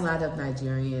 I've met a lot of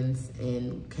Nigerians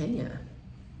in Kenya.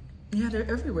 Yeah, they're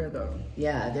everywhere though.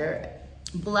 Yeah, they're.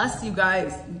 Bless you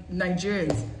guys,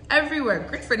 Nigerians, everywhere.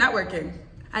 Great for networking.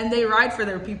 And they ride for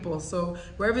their people. So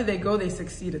wherever they go, they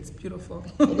succeed. It's beautiful.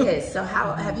 It is. So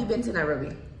how have you been to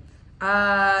Nairobi?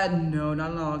 No,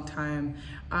 not in a long time.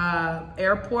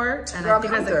 Airport, and Girl, I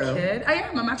think as a kid, I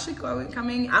am. I'm actually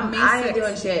coming. I ain't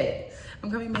doing shit. I'm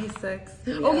coming May 6th.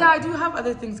 Yeah. Oh yeah, I do have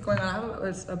other things going on. I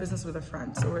have a business with a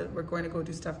friend, so we're going to go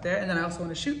do stuff there, and then I also want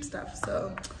to shoot stuff.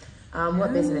 So,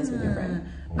 what business with your friend?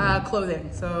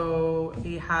 Clothing. So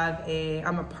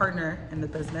I'm a partner in the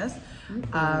business,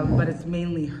 but it's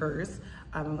mainly hers.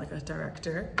 I'm like a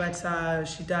director, but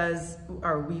she does,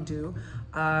 or we do,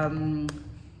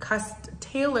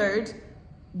 tailored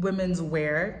women's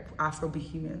wear,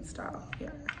 Afro-Bohemian style. Yeah.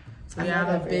 So we have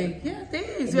a big,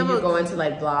 thanks. You go into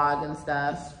like blog and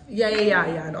stuff. Yeah.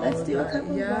 And all Let's do a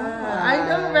couple vlogs. I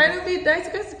know, right? It'd be nice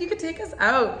because you could take us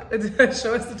out and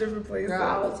show us the different places. Girl,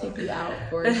 I will take you out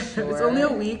for sure. It's only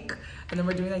a week, and then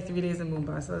we're doing like 3 days in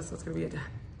Mombasa, so it's gonna be a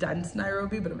dense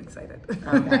Nairobi, but I'm excited.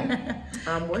 Okay.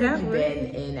 Where have you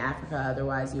been in Africa,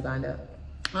 otherwise Uganda?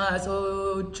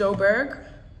 So Joburg.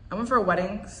 I went for a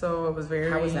wedding, so it was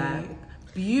very. How was that?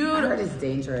 Beautiful. I heard it's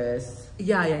dangerous.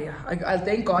 Yeah. I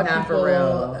thank God Not for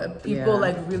real. people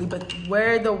like really, but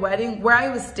where I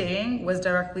was staying was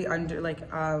directly under like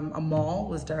a mall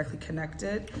was directly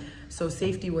connected. So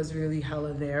safety was really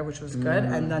hella there, which was good.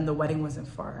 And then the wedding wasn't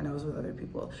far and I was with other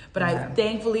people. But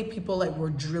thankfully people like were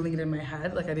drilling it in my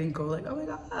head. Like I didn't go like, oh my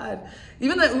God.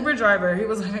 Even the Uber driver, he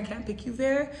was like, I can't pick you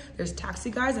there. There's taxi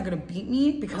guys that are gonna beat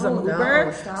me because I'm Uber.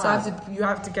 No, stop. So you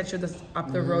have to get this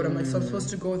up the road. I'm like, so I'm supposed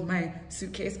to go with my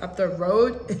suitcase up the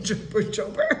road in Joburg.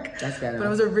 That's better. But it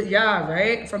was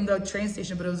right from the train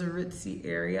station, but it was a ritzy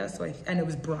area. So and it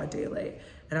was broad daylight.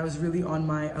 And I was really on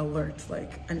my alert,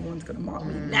 like anyone's gonna mob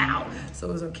me now. So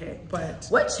it was okay, but.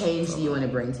 What change do you want to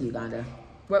bring to Uganda?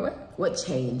 What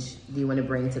change do you want to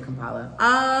bring to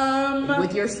Kampala?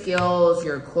 With your skills,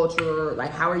 your culture,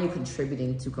 like how are you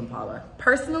contributing to Kampala?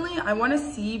 Personally, I want to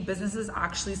see businesses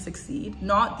actually succeed,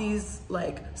 not these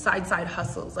like side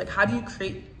hustles. Like how do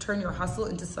you turn your hustle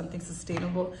into something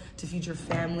sustainable to feed your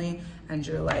family and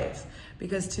your life?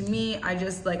 Because to me, I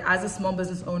just like, as a small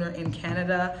business owner in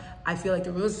Canada, I feel like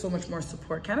there was so much more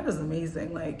support. Canada's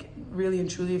amazing, like really and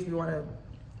truly, if you want to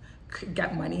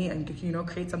get money and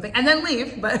create something and then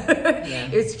leave, but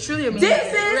it's truly amazing.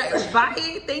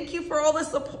 Bye, thank you for all the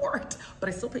support, but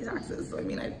I still pay taxes. So I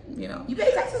mean, you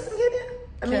pay taxes in Canada?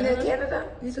 In Canada?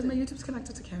 Because my YouTube's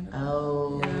connected to Canada.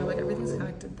 Oh. Yeah, like everything's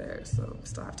connected there, so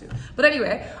still have to. But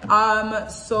anyway,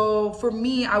 so for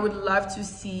me, I would love to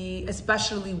see,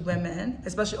 especially women,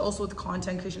 especially also with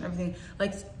content creation, everything,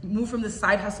 like move from the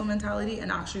side hustle mentality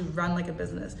and actually run like a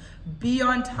business. Be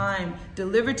on time,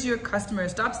 deliver to your customers.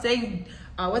 Stop saying,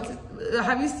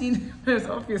 have you seen, there's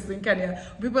obviously in Kenya,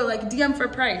 people are like DM for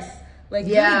price. Like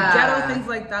really ghetto things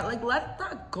like that. Like let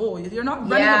that go. You're not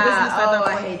running a business at that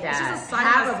point. I hate that. It's just a side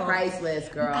Have hustle. A price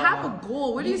list, girl. Have a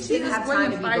goal. Where do you see this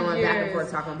going in 5 years? Going back and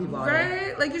forth talking to people all day.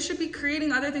 Right? Like you should be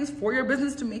creating other things for your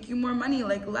business to make you more money.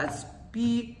 Like let's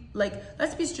be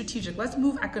strategic. Let's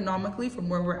move economically from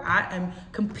where we're at and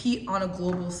compete on a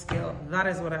global scale. That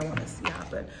is what I want to see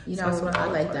happen. That's what I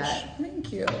like that.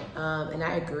 Thank you. And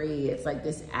I agree. It's like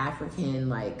this African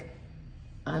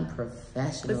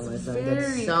unprofessionalism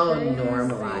that's so crazy.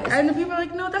 Normalized. And the people are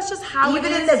like, no, that's just how even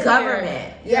it is in the here.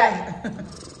 government. Yeah.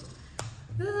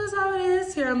 This is how it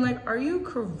is here. I'm like, are you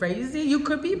crazy? You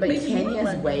could be. But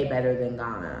Kenya's way better than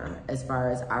Ghana as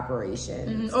far as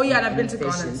operations. Oh yeah, and I've been to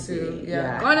Ghana too.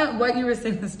 Yeah. Ghana, what you were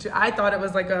saying was true. I thought it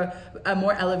was like a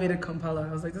more elevated Kampala.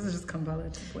 I was like, this is just Kampala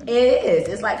 2.0. It is.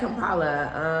 It's like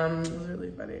Kampala. It was really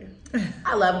funny.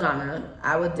 I love Ghana.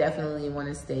 I would definitely want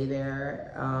to stay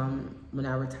there when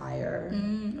I retire.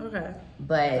 Okay.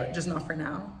 But just not for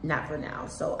now. Not for now.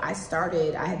 So I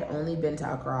had only been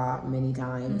to Accra many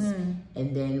times.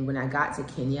 And then when I got to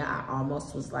Kenya, I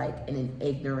almost was like in an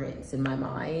ignorance in my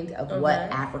mind of what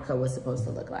Africa was supposed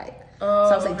to look like. So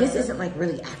I was like, this isn't like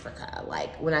really Africa.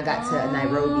 Like when I got to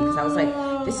Nairobi, because I was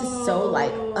like, this is so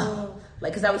like,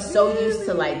 because I was so used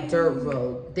to like dirt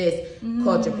road, this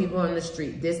culture, people on the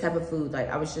street, this type of food. Like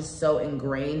I was just so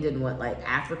ingrained in what like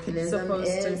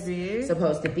Africanism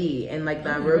supposed to be. And like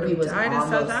Nairobi was almost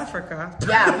South Africa.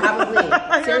 Yeah,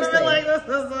 probably. Seriously. Like, this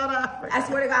is not Africa. I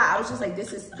swear to God, I was just like,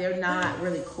 they're not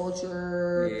really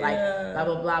culture, like blah,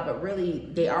 blah, blah. But really,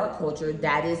 they are culture.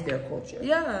 That is their culture.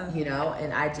 Yeah.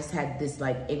 And I just had this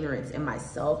like ignorance in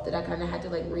myself that I kind of had to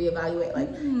like reevaluate. Like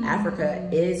Africa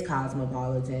is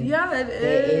cosmopolitan. Yeah, it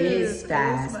is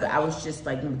fast. But I was just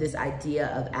like this idea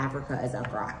of Africa as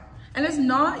Accra. And it's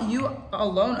not you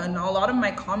alone. And a lot of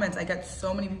my comments, I get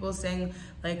so many people saying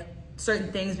like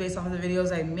certain things based off of the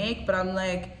videos I make, but I'm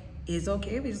like, is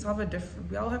okay. We just have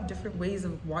we all have different ways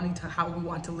of how we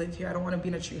want to live here. I don't want to be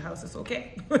in a tree house. It's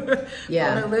okay. Yeah.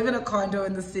 I want to live in a condo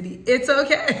in the city. It's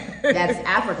okay. That's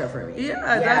Africa for me.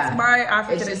 Yeah, that's my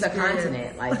African experience. It's just experience. a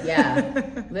continent. Like,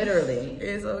 yeah, literally.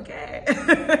 It's okay.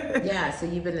 Yeah, so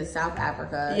you've been to South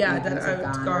Africa. Yeah, then I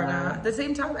went to Ghana. At the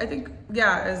same time, I think,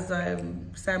 yeah, as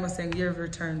Sam was saying, year of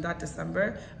return, that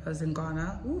December, I was in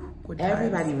Ghana. Ooh, good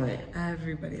Everybody vibes. went.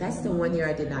 Everybody. That's the one year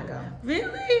I did not go.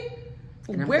 Really?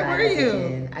 And Where were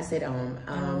you? I stayed at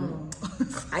home.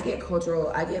 I get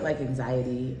like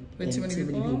anxiety with too many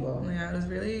people. Yeah, it was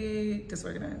really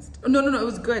disorganized. Oh, no, it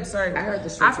was good. Sorry. I heard the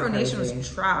streets Afro Nation was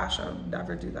trash. I would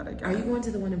never do that again. Are you going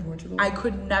to the one in Portugal? I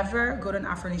could never go to an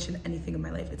Afro Nation anything in my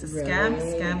life. It's a scam.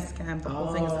 The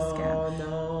whole thing is a scam. Oh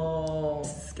no.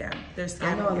 It's a scam. They're scamming.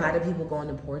 I know a lot of people going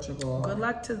to Portugal. Good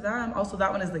luck to them. Also,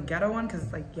 that one is the ghetto one because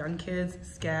it's like young kids,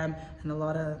 scam, and a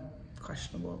lot of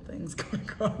questionable things going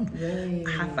on. Really?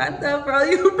 Have fun though for all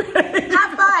you pay.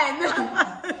 Have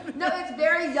fun. No, it's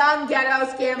very young ghetto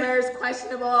scammers,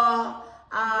 questionable.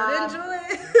 But enjoy.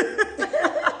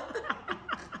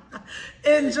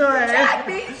 Enjoy.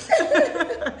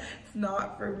 It's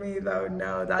not for me though.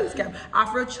 No, that's scam.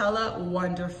 Afrochella,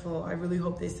 wonderful. I really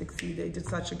hope they succeed. They did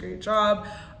such a great job.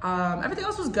 Everything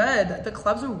else was good. The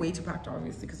clubs were way too packed,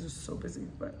 obviously, because they're so busy.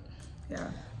 But yeah.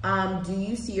 Do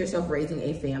you see yourself raising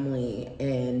a family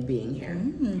and being here?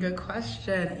 Good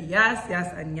question. Yes,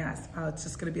 and yes. It's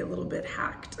just gonna be a little bit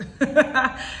hacked.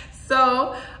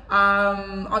 So,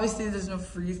 obviously there's no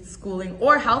free schooling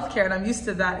or healthcare, and I'm used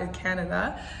to that in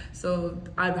Canada. So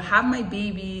I have my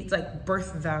baby, like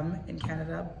birth them in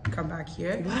Canada, come back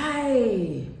here.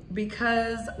 Why?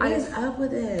 Because what is up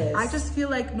with this? I just feel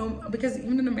like because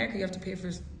even in America you have to pay for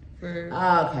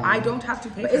okay. I don't have to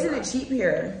pay but for isn't it cheap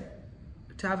here?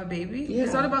 To have a baby? Yeah.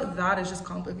 It's not about that, it's just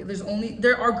complicated.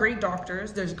 There are great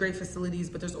doctors, there's great facilities,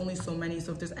 but there's only so many.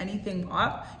 So if there's anything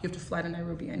up, you have to fly to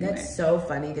Nairobi anyway. That's so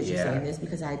funny that you're saying this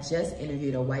because I just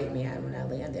interviewed a white man when I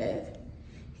landed.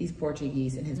 He's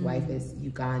Portuguese and his wife is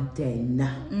Ugandan.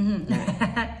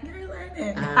 You're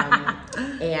learning.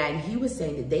 And he was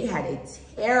saying that they had a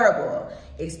terrible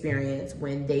experience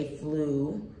when they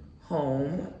flew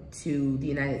home to the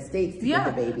United States to get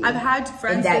the baby. I've had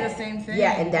friends say the same thing.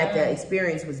 Yeah, and that the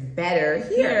experience was better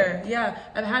here. Yeah,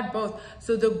 I've had both.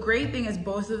 So the great thing is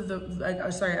both of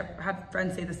I've had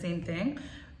friends say the same thing.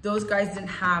 Those guys didn't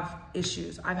have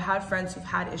issues. I've had friends who've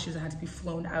had issues and had to be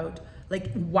flown out like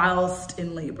whilst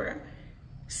in labor.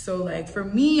 So like for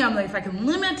me, I'm like, if I can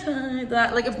limit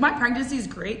that, like if my pregnancy is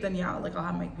great, then yeah, like I'll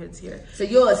have my kids here. So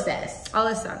you'll assess? I'll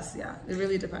assess, yeah. It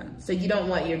really depends. So you don't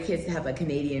want your kids to have a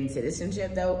Canadian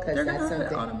citizenship though? Because that's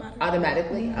something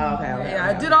automatically? Oh, okay. Yeah,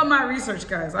 I did all my research,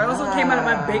 guys. I also came out at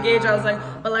my big age. I was like,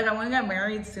 but like I want to get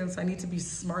married soon, so I need to be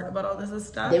smart about all this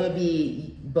stuff. They would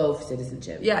be both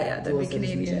citizenship. Yeah, they'd be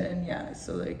Canadian. Yeah,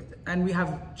 so like, and we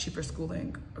have cheaper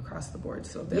schooling across the board.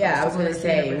 So yeah, I was gonna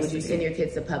say, would you send your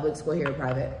kids to public school here or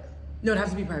private? No, it has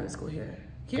to be private school here.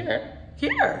 Here.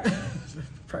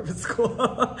 Private school.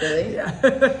 Really?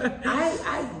 Yeah.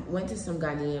 I went to some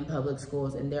Ghanaian public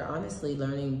schools and they're honestly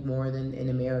learning more than in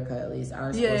America, at least.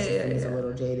 Our school system is a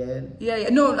little jaded. Yeah.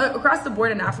 No, across the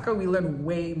board in Africa, we learn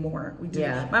way more. We do.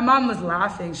 Yeah. My mom was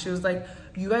laughing. She was like,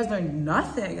 you guys learn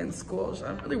nothing in school. So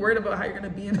I'm really worried about how you're going to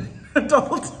be an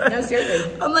adult. No,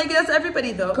 seriously. I'm like, that's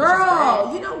everybody though.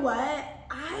 Girl, you know what?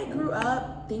 I grew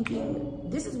up thinking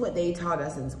this is what they taught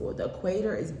us in school. The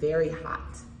equator is very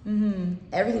hot.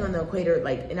 Everything on the equator,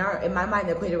 like in my mind,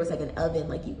 the equator was like an oven.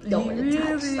 Like you don't want to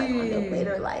touch like on the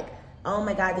equator. Like, oh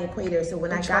my God, the equator. So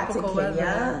when I got to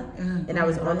Kenya and I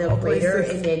was on the equator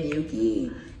in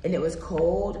Nanyuki and it was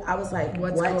cold, I was like,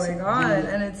 what's going on?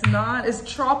 And it's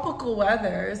tropical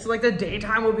weather. It's like the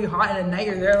daytime will be hot and at night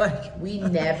you're there like.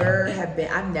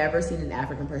 I've never seen an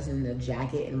African person in a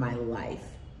jacket in my life.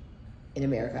 In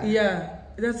America. Yeah,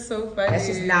 that's so funny. That's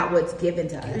just not what's given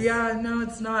to us. Yeah, no,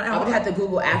 it's not. I would have to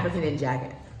Google African in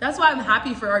jacket. That's why I'm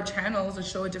happy for our channels to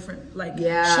show a different, show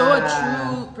a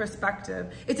true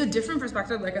perspective. It's a different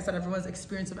perspective. Like I said, everyone's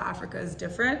experience of Africa is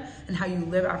different and how you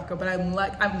live Africa. But I'm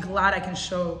glad I can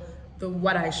show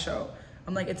what I show.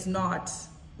 I'm like, it's not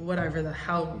whatever the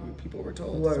hell people were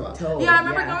told. Yeah, I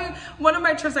remember going one of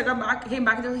my trips. I came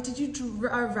back and they're like, "Did you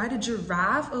ride a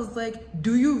giraffe?" I was like,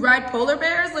 "Do you ride polar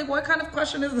bears? Like, what kind of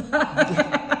question is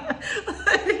that?"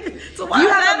 It's a wild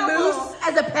animal. A moose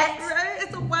as a pet, right?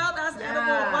 It's a wild ass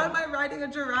animal. Why am I riding a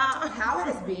giraffe? How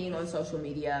has being on social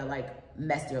media like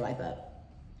messed your life up?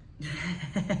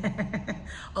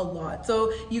 A lot.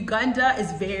 So Uganda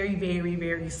is very, very,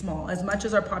 very small. As much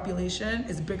as our population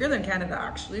is bigger than Canada,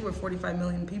 actually, we're 45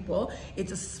 million people.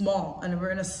 It's a small, and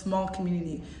we're in a small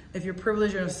community. If you're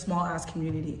privileged, you're in a small ass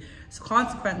community. So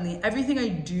consequently, everything I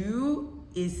do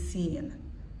is seen.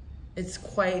 It's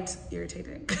quite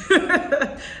irritating.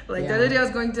 Like the other day I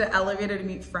was going to the elevator to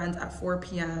meet friends at 4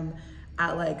 p.m.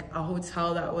 at like a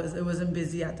hotel that it wasn't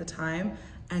busy at the time.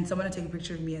 And someone had taken a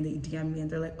picture of me and they DM'd me and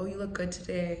they're like, oh, you look good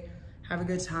today. Have a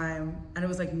good time. And it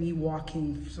was like me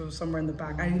walking somewhere in the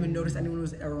back. I didn't even notice anyone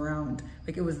was around.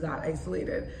 Like it was that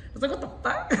isolated. I was like, what the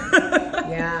fuck?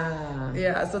 Yeah.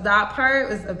 Yeah, so that part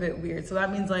was a bit weird. So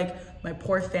that means like my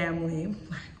poor family,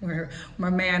 where my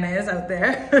man is out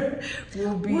there,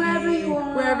 will be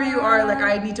wherever you are. Like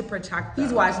I need to protect them.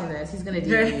 He's watching this. He's gonna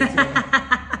DM you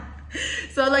too.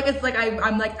 So like it's like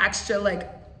I'm like extra like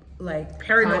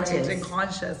paranoid Conscious. and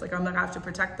conscious. Like I'm like, I have to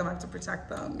protect them.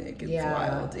 Like it's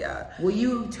wild. Yeah. Will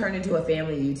you turn into a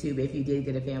family YouTube if you did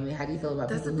get a family? How do you feel about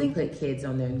people who put kids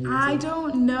on their YouTube? I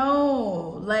don't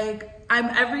know. Like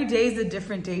every day is a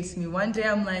different day to me. One day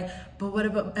I'm like, but what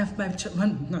about if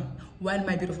when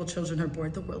my beautiful children are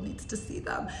born, the world needs to see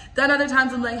them. Then other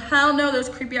times I'm like, hell no, there's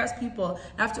creepy ass people.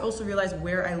 I have to also realize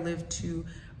where I live to,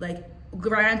 like,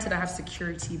 granted I have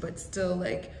security, but still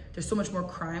like there's so much more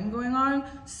crime going on,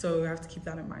 so I have to keep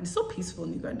that in mind. It's so peaceful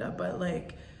in Uganda, but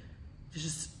like there's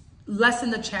just lessen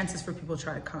the chances for people to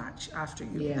try to come after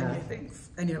you and your things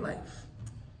and your life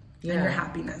and your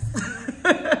happiness.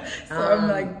 So I'm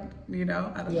like, you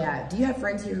know, I don't know. Do you have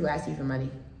friends here who ask you for money?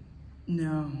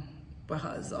 No,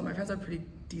 because all my friends are pretty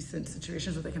decent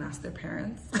situations where they can ask their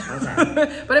parents.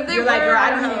 Okay. But if they You're like, girl,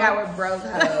 I don't hang out with broke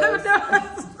hoes. No,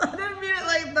 I didn't mean it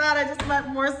like that. I just meant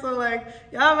more so like,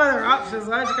 y'all have other options.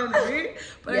 Why don't you come to me?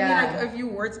 But I mean, like, if you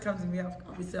were to come to me,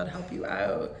 obviously I'd help you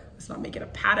out. Let's not make it a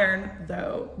pattern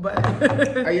though. But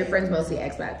are your friends mostly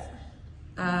expats?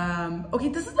 Okay,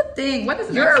 this is the thing. What is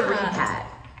an You're expat? a repat.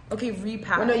 Okay,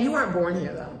 repat. Well, no, you weren't born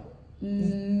here though.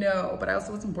 No, but I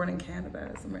also wasn't born in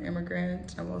Canada, so I'm an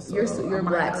immigrant. I'm also you're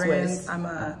Black Swiss. I'm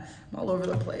all over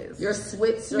the place. You're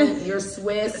Swiss,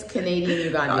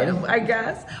 Canadian, Ugandan. I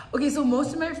guess. Okay, so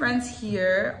most of my friends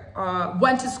here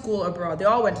went to school abroad. They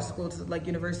all went to school to like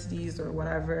universities or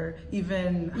whatever,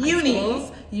 even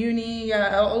uni,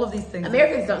 all of these things.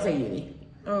 Americans don't say uni.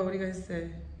 Oh, what do you guys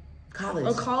say? College.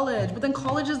 Oh, college. But then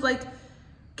college is like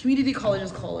community college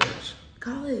is college.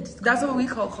 College. That's what we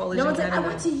call college. No one's like, I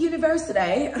went to university.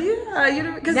 Yeah, you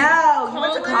went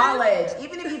to college.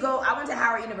 Even if you go, I went to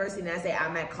Howard University and I say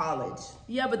I'm at college.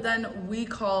 Yeah, but then we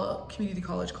call community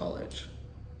college college.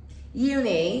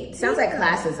 Uni sounds like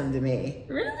classism to me.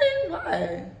 Really?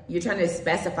 Why? You're trying to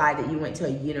specify that you went to a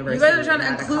university. You guys are trying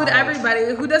to include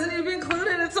everybody who doesn't need to be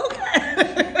included. It's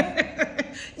okay.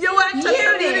 You went to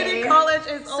community college.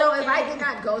 It's okay. So if I did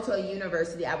not go to a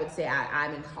university, I would say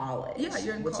I'm in college. Yeah,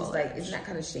 you're in college. Which is like, isn't that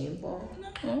kind of shameful?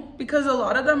 No, because a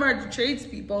lot of them are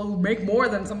tradespeople who make more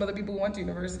than some of the people who went to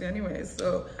university anyways.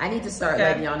 So I need to start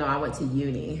letting y'all know I went to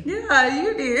uni. Yeah,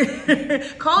 uni.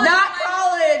 College. Not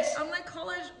college. I'm like,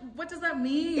 college, what does that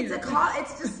mean?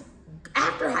 It's just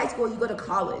after high school you go to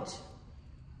college.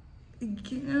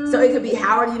 Yeah. So it could be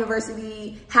Howard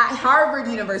University, Harvard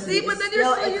University. See, but then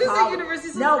you're still using university.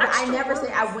 So no, but I never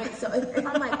say I went. So if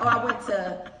I'm like, oh, I went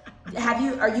to,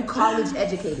 are you college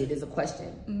educated is a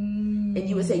question. And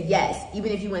you would say yes,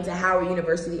 even if you went to Howard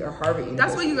University or Harvard University.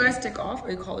 That's what you guys take off.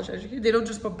 Are you college educated? They don't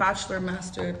just put bachelor,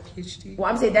 master, PhD. Well,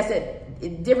 I'm saying that's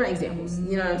it. Different examples.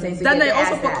 You know what I'm saying? So then they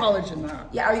also put college in that.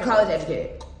 Yeah, are you college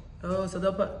educated? Oh, so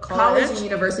they'll put college and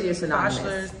university are synonymous.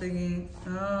 Bachelor's thingy.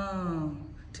 Oh.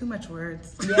 Too much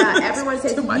words. Yeah, everyone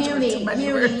says uni.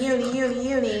 Words.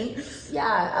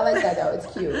 Yeah, I like that though. It's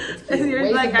cute. It's cute.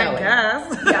 You're like, I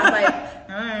guess. Yeah, I'm like,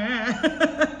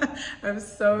 I'm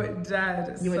so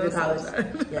dead. You went to college? So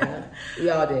yeah, we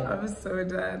all did. I'm so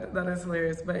dead. That is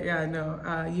hilarious. But yeah, no,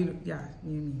 uni.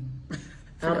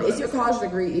 Is your college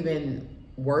degree even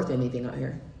worth anything out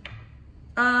here?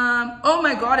 Oh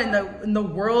my God, in the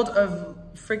world of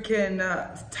freaking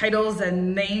titles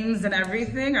and names and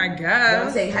everything, I guess. Well,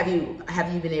 I'm saying,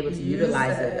 have you been able to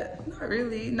utilize it? Not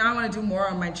really. Now I want to do more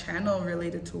on my channel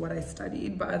related to what I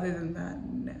studied, but other than that,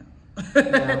 no.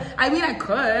 I mean, I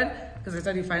could, because I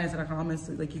studied finance and economics,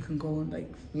 so like you can go and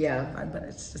like, but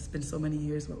it's just been so many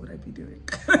years, what would I be doing?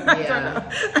 Yeah.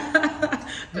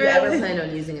 Do you ever plan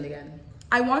on using it again?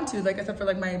 I want to, like I said, for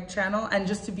like my channel and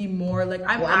just to be more like,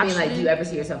 like, do you ever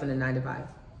see yourself in a 9-to-5?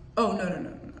 Oh, no,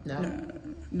 that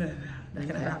can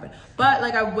never happen. But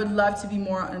like, I would love to be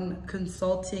more on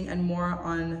consulting and more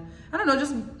on, I don't know,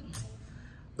 just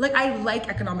like, I like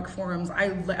economic forums.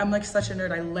 I'm like such a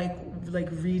nerd. I like like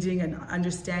reading and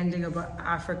understanding about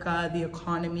Africa, the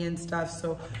economy and stuff.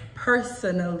 So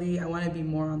personally, I want to be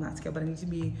more on that scale, but I need to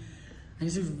be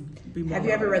more. Have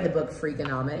you ever read the book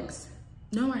Freakonomics?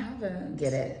 No, I haven't.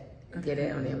 Get it. Okay. Get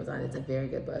it on Amazon. It's a very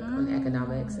good book on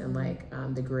economics and like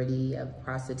the gritty of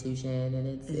prostitution, and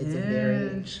it's a very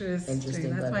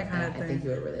interesting That's book. my kind of thing. I think you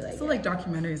would really like. So like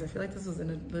documentaries. I feel like this was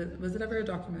was it ever a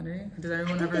documentary? Did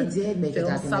everyone ever they did make a film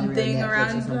documentary something on Netflix around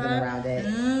or something that? around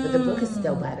it? But the book is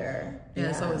still better. Yeah,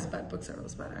 it's always bad. Books are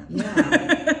always better.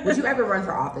 Yeah. Would you ever run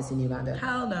for office in Uganda?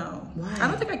 Hell no. Why? I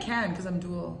don't think I can because I'm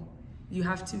dual. You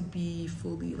have to be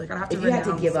fully like I have to. If you had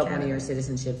to give up Canada. one of your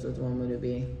citizenships, which one would it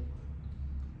be?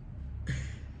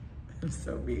 I'm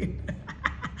so mean.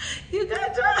 You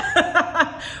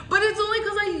gotcha. But it's only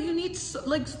because you need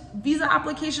like visa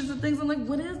applications and things. I'm like,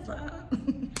 what is that?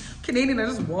 Canadian, I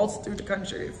just waltz through the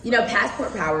countries. You know,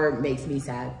 passport power makes me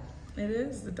sad. It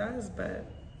is, it does, but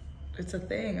it's a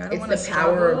thing. I don't It's want to the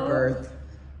power of birth.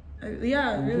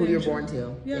 Yeah, really. Who you're born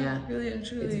to. Yeah, really and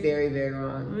truly. It's very, very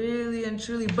wrong. Really and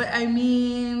truly. But I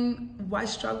mean, why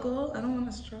struggle? I don't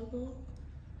want to struggle.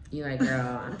 You're like,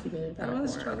 girl, I'm keeping it. I don't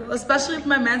want to struggle, especially if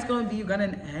my man's going to be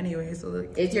Ugandan anyway. So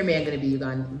like, is your man going to be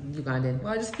Ugandan?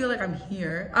 Well, I just feel like I'm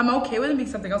here. I'm okay with him being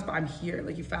something else, but I'm here.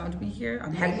 Like you found me here.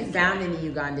 Have you found any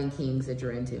Ugandan kings that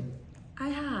you're into? I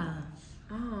have.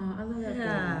 Oh, I love that.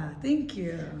 Yeah, thank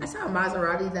you. I saw a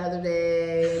Maserati the other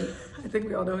day. I think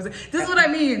we all know who's it. This is what I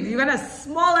mean. You got a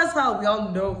small as hell. We all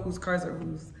know whose cars are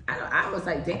whose. I was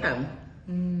like, damn.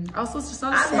 Also, it's just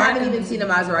not I haven't even seen a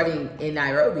Maserati in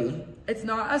Nairobi. It's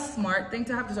not a smart thing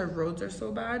to have because our roads are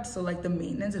so bad. So like the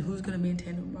maintenance and who's gonna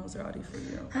maintain a Maserati for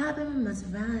you? I have a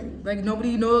Maserati. Like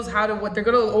nobody knows what they're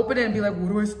gonna open it and be like, where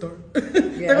do I start?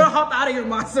 They're gonna hop out of your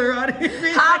Maserati.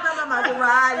 Hop out of my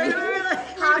Maserati.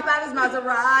 Hop out of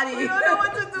Maserati. We don't know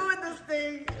what to do with this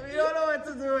thing. We don't know what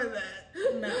to do with it.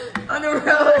 No. On the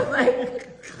road,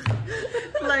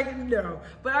 like no.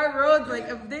 But our roads, like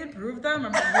if they improve them, I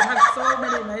mean, we have so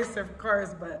many nicer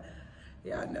cars, but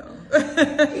yeah, no.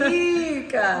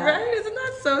 Eek. Right? Isn't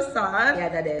that so sad? Yeah,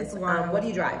 that is. It's wild. What do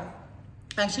you drive?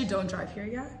 I actually don't drive here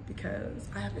yet because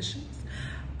I have issues.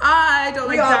 I don't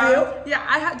like Yeah,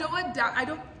 I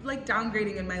don't like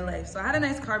downgrading in my life. So I had a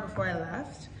nice car before I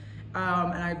left.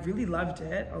 And I really loved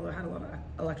it, although I had a lot of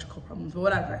electrical problems, but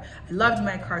whatever. I loved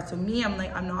my car. So me, I'm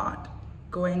like, I'm not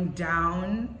going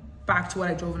down back to what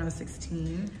I drove when I was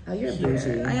 16. Oh, you're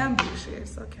bougie. I am bougie.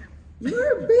 It's okay.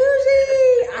 You're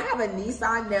bougie. I have a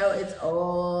Nissan Note. It's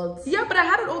old. Yeah, but I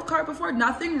had an old car before.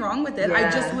 Nothing wrong with it. Yeah.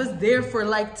 I just was there for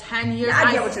like 10 years. Yeah,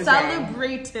 I get what you're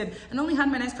celebrated and only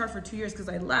had my nice car for 2 years because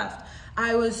I left.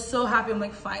 I was so happy. I'm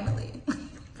like, finally,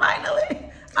 finally.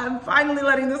 I'm finally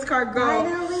letting this car go.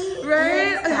 Finally,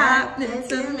 right? It happened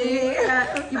to me.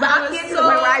 But I'm getting to the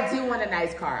point where I do want a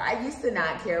nice car. I used to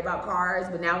not care about cars,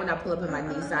 but now when I pull up in my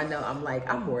Nissan Note, I'm like,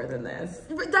 I'm more than this.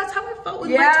 That's how I felt with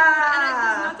my Toyota.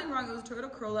 And there's nothing wrong. It was a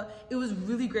Toyota Corolla. It was a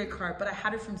really great car, but I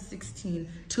had it from 16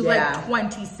 to like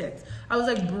 26. I was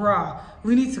like, bruh,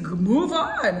 we need to move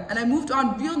on. And I moved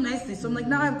on real nicely. So I'm like,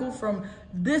 now I go from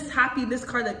this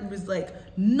car that was like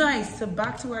nice to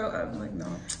back to where I'm like, no.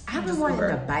 I've been wanting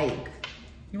a bike.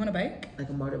 You want a bike? Like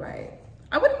a motorbike.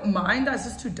 I wouldn't mind. That's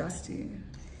just too dusty.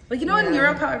 Like, you know in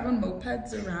Europe how everyone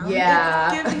mopeds around?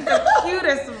 Yeah. It's giving the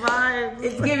cutest vibes.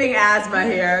 It's giving asthma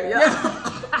here.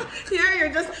 Yeah.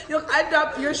 Here you'll end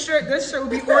up, this shirt will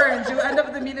be orange. You'll end up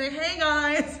at the meeting like, hey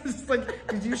guys. It's like,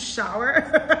 did you shower?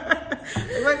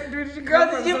 Like, did you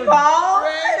Girl, did you fall?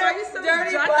 Right? Why are you so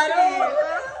dirty dirty?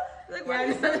 Like, why are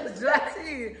you so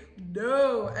dirty?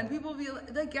 No. And people be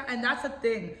like, yeah, and that's the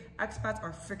thing. Expats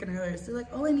are freaking hilarious. They're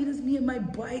like, all I need is me and my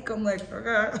bike. I'm like,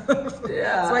 okay. Yeah.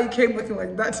 That's why you came looking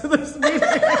like that to this meeting.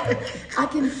 I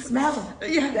can smell.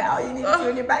 Yeah. That's all you need is you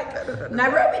and your bike.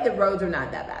 Nairobi, the roads are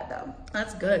not that bad though.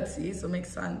 That's good, see? So it makes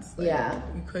sense. Like, yeah.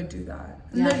 You could do that.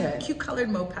 And they're cute colored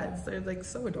mopeds. They're like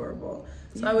so adorable.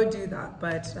 So I would do that,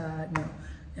 but no.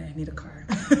 Yeah, I need a car.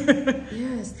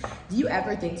 Yes. Do you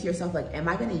ever think to yourself, like, am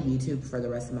I going to YouTube for the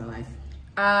rest of my life?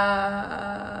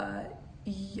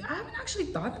 Yeah, I haven't actually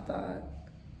thought of that.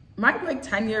 My like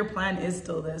 10-year plan is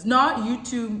still this. Not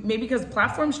YouTube, maybe because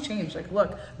platforms change. Like,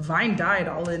 look, Vine died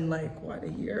all in like, what, a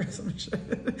year or some shit.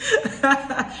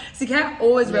 So you can't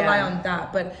always rely on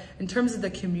that. But in terms of the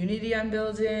community I'm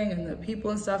building and the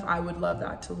people and stuff, I would love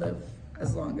that to live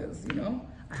as long as, you know,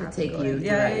 I have take you.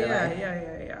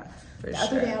 Yeah. The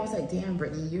other day I was like, damn,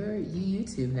 Brittany, you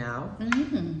YouTube now.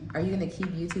 Are you gonna keep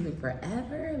YouTubing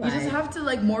forever? Like, you just have to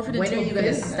like morph it into when are you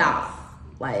gonna stop?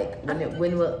 Like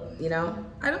when will you know?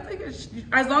 I don't think it's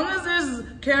as long as there's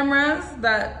cameras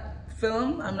that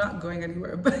film, I'm not going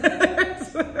anywhere.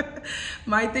 But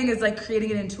my thing is like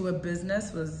creating it into a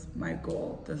business was my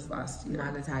goal this last year.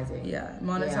 Monetizing. Yeah,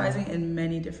 monetizing in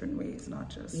many different ways, not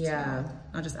just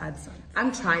AdSense.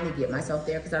 I'm trying to get myself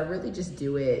there because I really just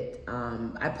do it.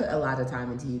 I put a lot of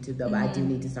time into YouTube though, but I do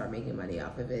need to start making money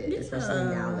off of it,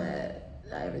 especially now that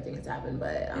everything has happened.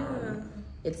 But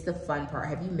it's the fun part.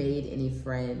 Have you made any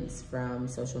friends from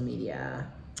social media?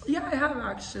 Yeah, I have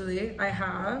actually.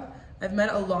 I've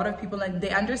met a lot of people, like they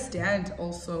understand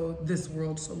also this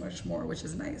world so much more, which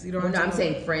is nice. You don't. No, I'm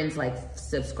saying friends like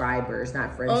subscribers,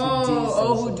 not friends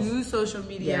who do social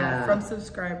media from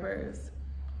subscribers.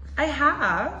 I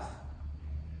have.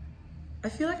 I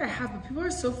feel like I have, but people are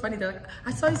so funny. They're like,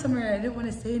 I saw you somewhere and I didn't want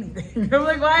to say anything. I'm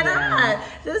like, why not?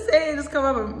 Just say it, just come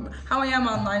up. How I am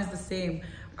online is the same.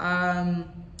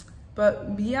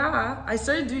 But yeah, I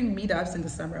started doing meetups in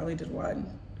December. I only did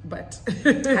one. But how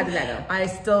did that go? I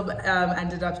still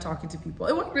ended up talking to people.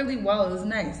 It went really well. It was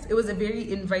nice. It was a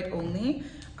very invite only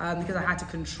because I had to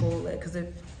control it. Because if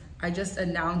I just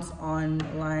announce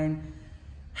online,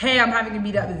 hey, I'm having a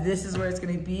meetup, this is where it's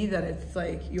going to be, that it's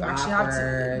like you actually have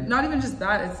to, not even just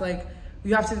that, it's like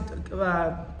you have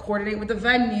to coordinate with the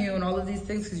venue and all of these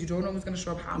things because you don't know who's going to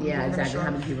show up, how many people are going to show up.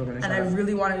 How many people are going to show up. And I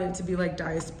really wanted it to be like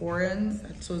diasporans,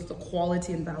 so the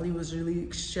quality and value was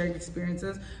really sharing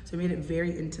experiences, so it made it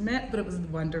very intimate, but it was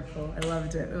wonderful. I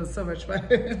loved it. It was so much fun.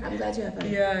 I'm glad you had fun.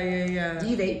 Yeah. Do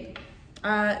you vape?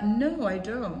 No, I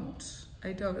don't.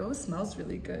 It always smells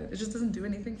really good. It just doesn't do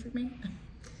anything for me.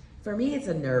 For me, it's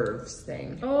a nerves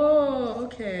thing. Oh,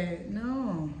 okay.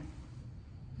 No.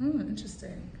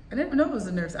 Interesting. I didn't know it was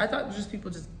a nerves. I thought just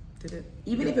people just did it.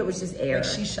 Even if it was just air. Like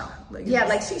shisha. Like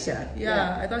shisha.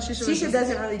 Yeah, I thought shisha Shisha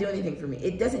doesn't really do anything for me.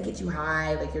 It doesn't get you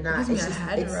high. Like you're not. It gives me a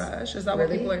head rush. Is that what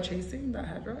people are chasing? That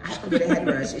head rush? I don't get a head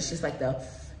rush. It's just like the...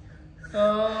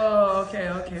 Oh,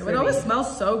 okay. But it always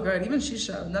smells so good. Even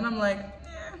shisha. And then I'm like,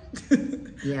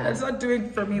 yeah. It's not doing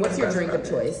for me. What's your drink of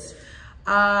choice?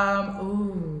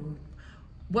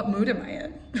 What mood am I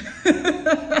in?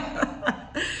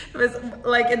 It was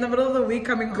like in the middle of the week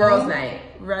coming Girls' home. night.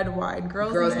 Red wine.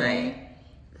 Girls' night.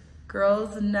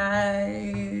 Girls'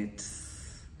 night.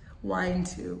 Wine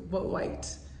too, but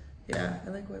white. Yeah, I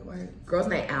like white wine. Girls'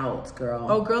 night out, girl.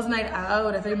 Oh, girls' night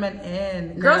out. I thought you meant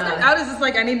in. Girls' night out is just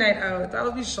like any night out. That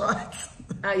would be shots.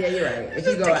 Oh yeah, you're right. If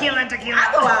you go tequila. I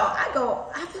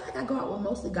feel like I go out with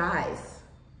mostly guys.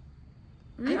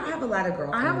 Really? I don't have a lot of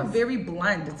girlfriends. I have a very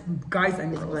blend. It's guys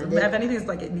and girls. If anything, it's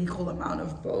like an equal amount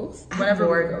of both. I have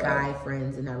more guy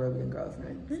friends than Nairobian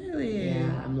girlfriends. Really?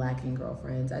 Yeah, I'm lacking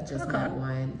girlfriends. I just met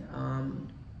one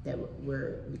that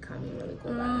we're becoming really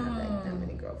cool. I don't have like that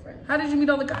many girlfriends. How did you meet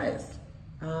all the guys?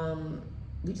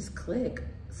 We just click.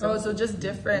 So just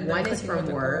different. One is from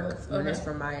work. One is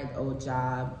from my old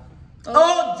job.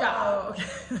 Okay.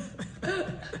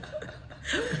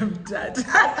 I'm dead.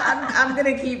 I'm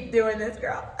gonna keep doing this,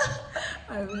 girl.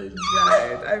 I'm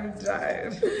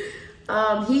died.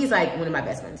 He's like one of my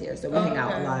best friends here, so we hang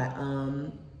out a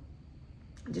lot.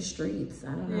 Just streets. I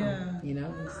don't know. Yeah. You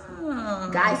know,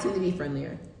 guys seem to be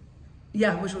friendlier.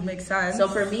 Yeah, which would make sense. So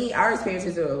for me, our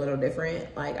experiences are a little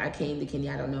different. Like I came to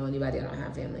Kenya, I don't know anybody. I don't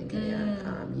have family in Kenya.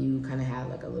 You kind of have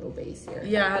like a little base here.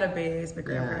 Yeah, I had a base. My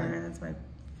grandparents, my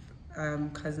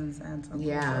cousins and some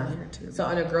here too. So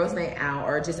on a girls' night out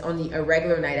or just on a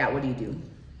regular night out, what do you do?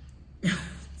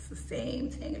 It's the same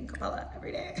thing in Kampala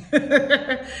every day.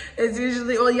 It's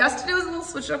usually, well, yesterday was a little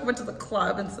switch up. Went to the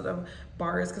club instead of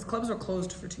bars because clubs were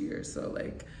closed for 2 years. So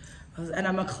like, and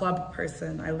I'm a club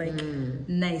person. I like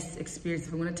nice experience.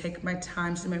 If I'm gonna take my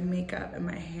time to do my makeup and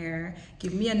my hair,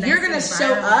 give me a nice. You're gonna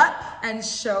show up and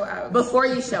show out before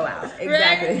you show out.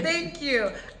 Exactly. Right? Thank you.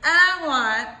 And I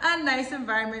want a nice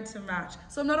environment to match.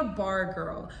 So I'm not a bar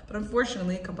girl, but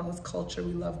unfortunately, in Kampala's culture,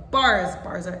 we love bars.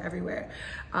 Bars are everywhere.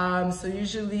 So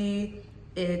usually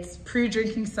it's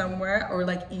pre-drinking somewhere or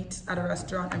like eat at a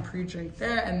restaurant and pre-drink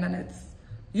there, and then it's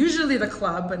usually the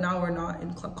club, but now we're not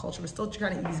in club culture. We're still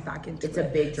trying to ease back into it. It's a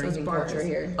big drinking culture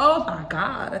here. Oh my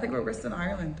God. I think we're worse than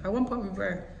Ireland. At one point we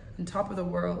were on top of the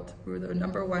world. We were the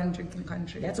 #1 drinking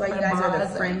country. That's why you guys are the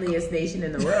friendliest nation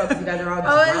in the world, because you guys are all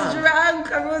drunk.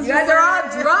 You guys are all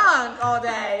drunk all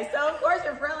day. So of course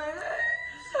you're friendly.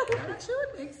 That actually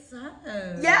would make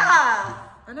sense. Yeah.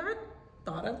 I never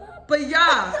thought of that, but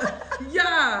yeah.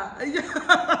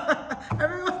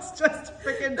 Everyone's just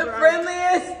freaking drunk. The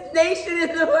friendliest nation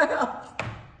in the world.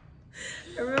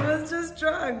 Everyone's just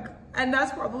drunk, and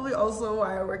that's probably also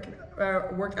why our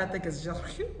work ethic is just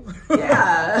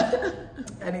yeah.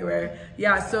 Anyway,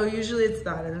 yeah. So usually it's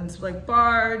that, and it's like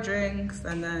bar, drinks,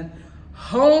 and then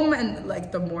home, and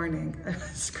like the morning.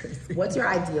 It's crazy. What's your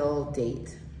ideal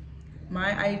date?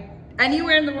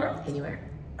 Anywhere in the world? Anywhere.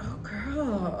 Oh,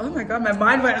 girl. Oh, my God. My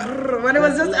mind went, when it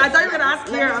was just, I thought you were going to ask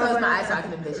here. Let me close my eyes so I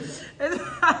can envision it.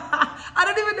 I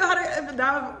don't even know how to,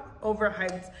 now I'm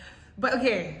overhyped. But,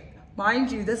 okay,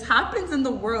 mind you, this happens in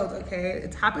the world, okay?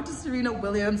 It's happened to Serena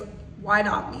Williams. Why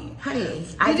not me? Honey,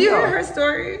 did you hear her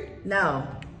story? No.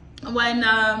 When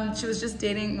she was just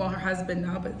dating, well, her husband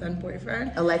now, but then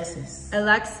boyfriend. Alexis,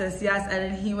 yes. And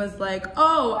then he was like,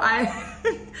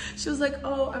 she was like,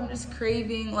 oh, I'm just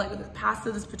craving like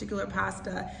pasta, this particular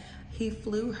pasta. He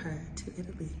flew her to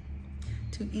Italy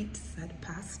to eat said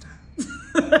pasta.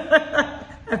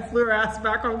 I flew her ass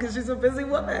back home because she's a busy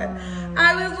woman.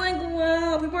 I was like,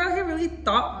 wow, people are out here really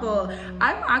thoughtful.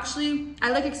 I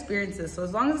like experiences. So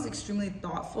as long as it's extremely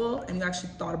thoughtful and you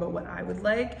actually thought about what I would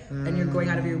like and you're going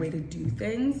out of your way to do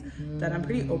things, then I'm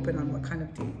pretty open on what kind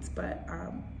of dates. But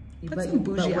some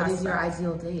bougie what is your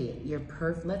ideal date?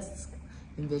 Let's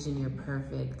envision your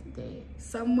perfect date.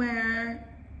 Somewhere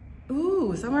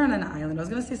on an island. I was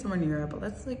gonna say somewhere in Europe, but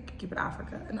let's like keep it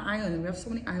Africa. An island. We have so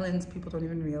many islands people don't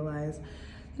even realize.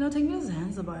 You know, take me to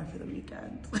Zanzibar for the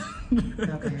weekend.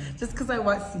 Okay. Just because I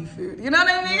want seafood. You know what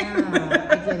I mean? Yeah,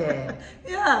 I get it.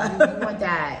 Yeah. You want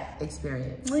that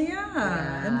experience. Well,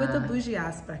 yeah. And with the bougie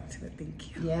aspect to it,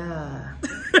 thank you. Yeah.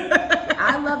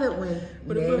 I love it when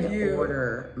men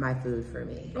order my food for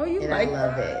me. Oh, you and like I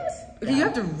love that? it. Okay, you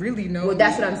have to really know. Well,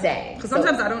 that's what I'm saying. Because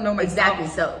sometimes I don't know myself.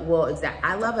 Exactly.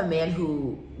 I love a man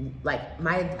who, like,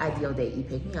 my ideal date, you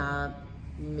pick me up,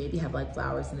 you maybe have like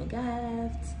flowers and a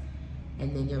gift.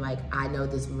 And then you're like, I know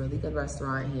this really good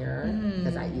restaurant here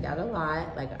because I eat out a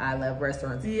lot. Like, I love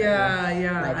restaurants.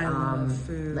 Yeah. Like, I love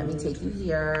food. Let me take you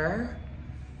here.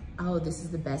 Oh, this is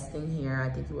the best thing here. I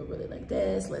think you would really like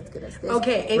this. Let's get us this.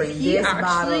 Okay, if he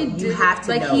actually did, you have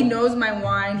to know. He knows my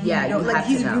wine. Yeah, you like have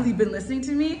he's to know. really been listening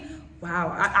to me.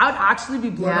 Wow, I would actually be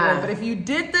blown away. But if you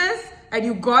did this and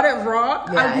you got it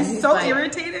wrong, I'd be so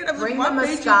irritated. I'm bring like,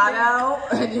 the Moscato,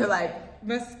 and you're like,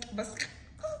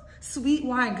 sweet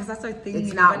wine, because that's our thing.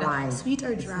 It's not wine. Sweet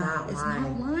or dry? It's not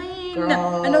wine.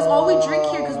 Girl. And that's all we drink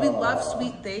here because we love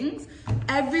sweet things.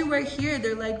 Everywhere here,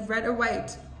 they're like red or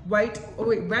white. Red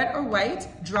or white,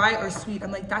 dry or sweet.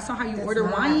 I'm like, that's not how you order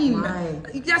wine.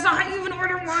 That's not how you even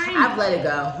order wine. I've let it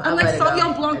go. I'm like,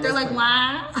 Sauvignon Blanc, they're like,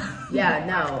 wine. Yeah,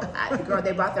 no. Girl,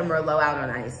 they brought their Merlot out on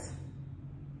ice.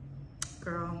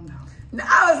 Girl, no.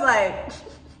 I was like,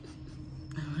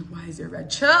 why is your red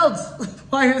chilled?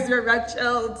 Why is your red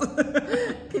chilled?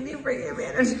 Can you bring your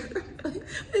manager?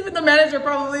 Even the manager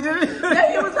probably didn't.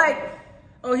 Yeah, he was like,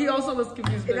 oh, he also was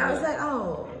confused. And I was like,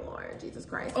 oh, Lord, Jesus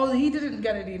Christ. Oh, he didn't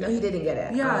get it either. No, he didn't get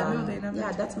it. Yeah, no, they never.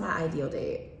 Yeah, that's my ideal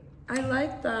date. I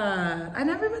like that. I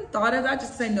never even thought of that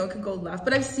just because I know it could go left.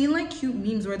 But I've seen like cute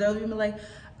memes where they'll be like,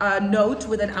 note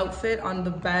with an outfit on the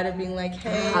bed of being like,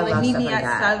 hey, like meet me at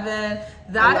 7.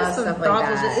 That is some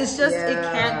thoughtful shit. It's just, it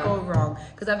can't go wrong.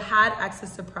 Because I've had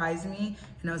exes surprise me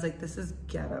and I was like, this is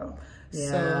ghetto.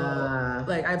 Yeah. So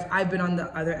like I've been on the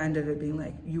other end of it being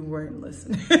like, you weren't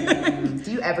listening.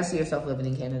 Do you ever see yourself living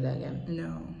in Canada again?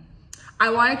 No. I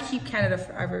want to keep Canada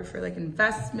forever for like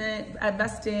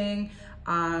investing,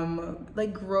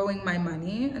 like growing my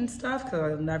money and stuff,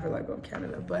 because I'll never let go of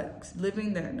Canada. But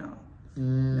living there, no.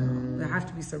 No, there have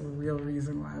to be some real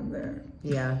reason why I'm there.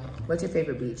 Yeah. What's your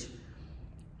favorite beach?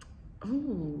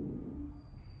 Ooh.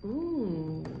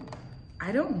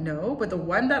 I don't know, but the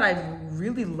one that I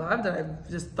really loved that I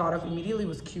just thought of immediately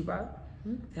was Cuba.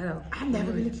 Yeah, I've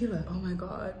never been to Cuba. Oh my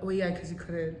God. Oh yeah, because you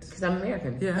couldn't. Because I'm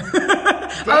American. Yeah.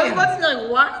 I was about to be like,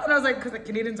 what? And I was like, because the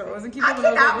Canadians are always in Cuba. I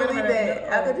cannot believe that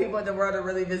other people in the world are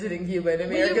really visiting Cuba and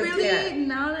Americans can't.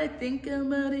 Now that I think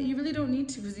about it, you really don't need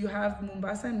to because you have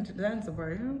Mombasa and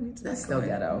Zanzibar. You don't need to. That's so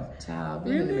ghetto. Child,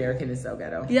 being an American is so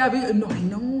ghetto. Yeah, no, I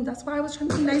know. That's why I was trying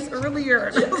to be nice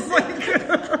earlier. I was like,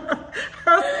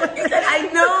 he said,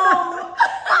 I know.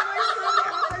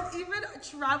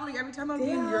 Traveling every time I'll be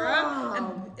in Europe, and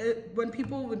when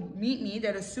people would meet me,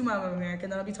 they'd assume I'm American.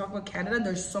 Then I'll be talking about Canada, and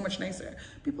they're so much nicer.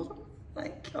 People don't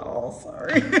like, oh,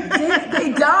 sorry.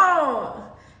 They don't.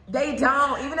 They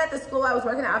don't. Even at the school I was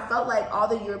working at, I felt like all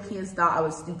the Europeans thought I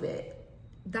was stupid.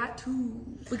 That too.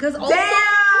 Because also, damn!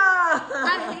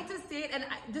 I hate to say it, and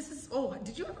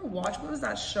did you ever watch, what was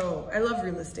that show? I love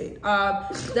real estate.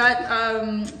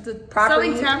 Selling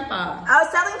Tampa. Oh,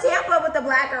 Selling Tampa with the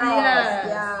black girls. Yes.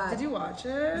 Yeah. Did you watch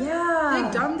it? Yeah.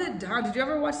 They dumbed it down. Did you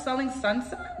ever watch Selling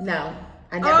Sunset? No.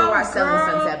 I never watched Selling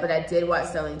Sunset, but I did watch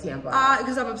Selling Tampa.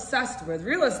 Because I'm obsessed with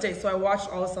real estate, so I watched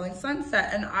all of Selling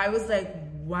Sunset, and I was like,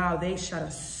 wow, they shut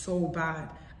us so bad.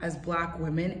 as Black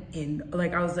women in,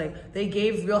 like, I was like, they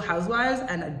gave Real Housewives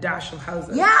and a dash of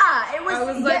Houses. Yeah, it was. I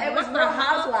was Yeah, like, it was what Real the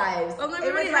hell? Housewives. I'm like, It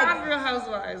we already was like- have Real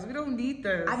Housewives. We don't need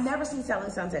this. I've never seen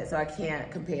Selling Sunset, so I can't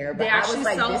compare. But They I actually was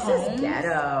like, sell this homes. is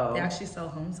ghetto. They actually sell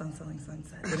homes on Selling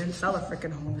Sunset. They didn't sell a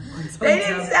freaking home on Selling They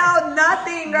didn't sell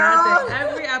nothing, girl. Nothing.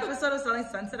 Every episode of Selling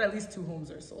Sunset, at least 2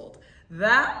 homes are sold.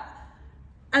 That,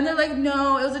 and they're like,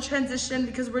 no, it was a transition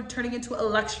because we're turning into a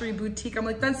luxury boutique. I'm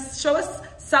like, then show us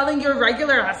selling your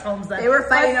regular ass homes then. They were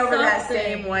fighting That's over that something.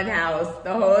 same one house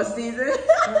the whole season.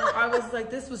 I was like,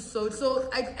 this was so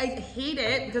I hate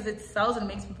it because it sells and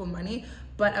makes people money,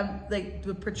 but like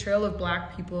the portrayal of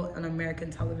Black people on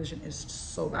American television is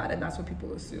so bad, and that's what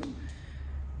people assume.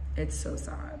 It's so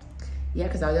sad. Yeah,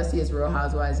 because all y'all see is Real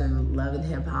Housewives and Love and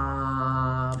Hip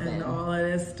Hop and all of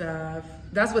this stuff.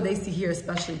 That's what they see here,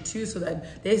 especially too. So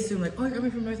that they assume like, oh, you're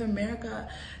coming from North America.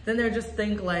 Then they just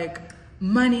think like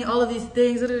money, all of these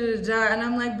things, da, da, da, da. And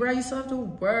I'm like, bro, you still have to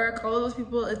work. All of those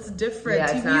people, it's different.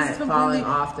 Yeah, it's not falling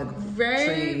off the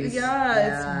trees. Yeah,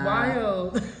 it's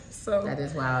wild. So that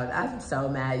is wild. I'm so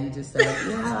mad you just said,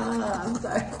 yeah, I'm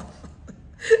sorry.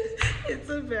 It's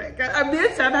a bit. Me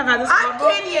and Sam have had this I'm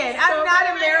convo. Kenyan. I'm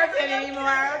not American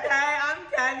anymore, okay? I'm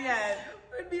Kenyan.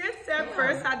 When me and Sam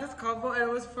first had this convo, and it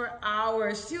was for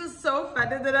hours. She was so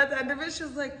offended that at the end of it, she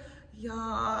was like,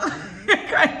 yeah,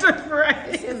 kind of right.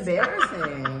 It's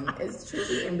embarrassing. It's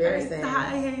truly embarrassing.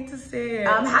 I hate to say it.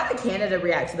 How did Canada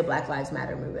react to the Black Lives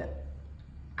Matter movement?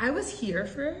 I was here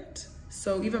for it.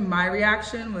 So even my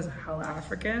reaction was hella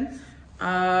African,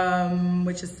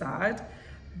 which is sad.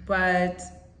 But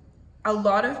a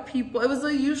lot of people, it was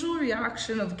the usual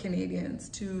reaction of Canadians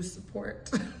to support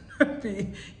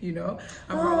me, you know,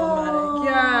 I'm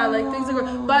problematic. Yeah, like things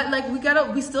are, but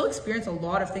like we still experience a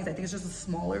lot of things. I think it's just a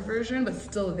smaller version, but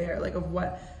still there, like of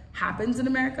what happens in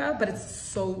America, but it's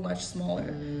so much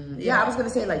smaller. Yeah, I was gonna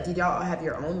say, like, did y'all have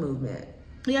your own movement?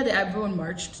 Yeah, everyone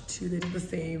marched too. They did the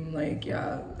same, like,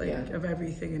 of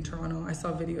everything in Toronto. I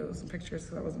saw videos and pictures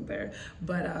because I wasn't there.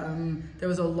 But there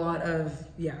was a lot of,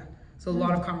 so a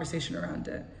lot of conversation around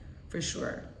it, for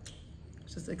sure.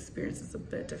 It's just the experience is a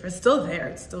bit different. It's still there.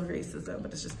 It's still racism,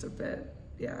 but it's just a bit,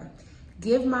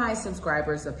 Give my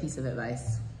subscribers a piece of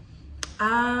advice.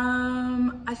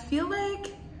 I feel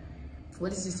like...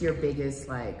 What is just your biggest,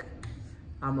 like,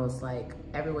 almost like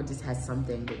everyone just has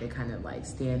something that they kind of like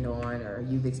stand on or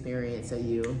you've experienced, so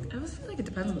you... I always feel like it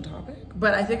depends on the topic,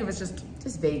 but I think if it's just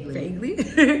vaguely.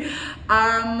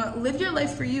 Live your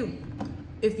life for you.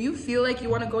 If you feel like you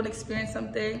want to go and experience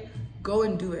something, go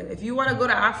and do it. If you want to go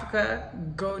to Africa,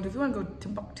 go and do it. If you want to go to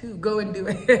Timbuktu, go and do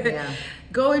it. Yeah.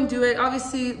 Go and do it.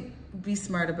 Obviously, be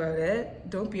smart about it.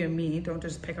 Don't be a me. Don't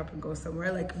just pick up and go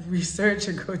somewhere. Like, research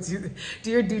and go do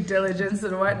your due diligence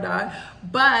and whatnot.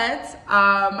 But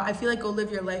I feel like go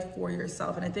live your life for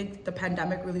yourself. And I think the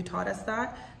pandemic really taught us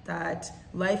that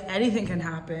life, anything can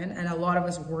happen, and a lot of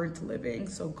us weren't living.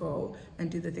 So go and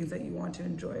do the things that you want to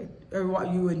enjoy or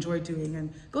what you enjoy doing,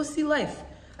 and go see life.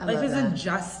 Life isn't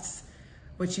just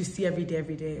what you see every day.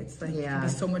 It's like, it can be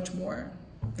so much more.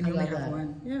 And you only have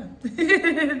one. Yeah.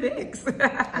 Thanks.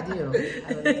 I do.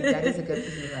 I really think that is a good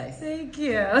piece of advice. Thank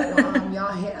you. Well,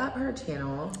 y'all hit up her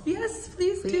channel. Yes,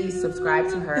 please do. Please subscribe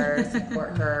to her,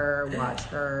 support her, watch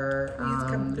her. Please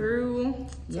come through.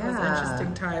 Yeah. It was an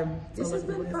interesting time. This has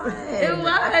been fun. It was.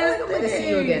 I feel like I'm going to see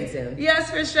you again soon. Yes,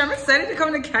 for sure. I'm excited to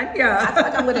come to Kenya. I feel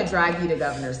like I'm going to drag you to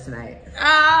Governor's tonight.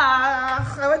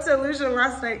 I went to Illusion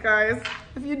last night, guys.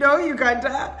 If you know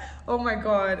Uganda, oh my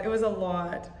God, it was a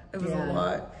lot. It was a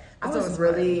lot. I was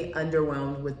really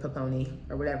underwhelmed with Paponi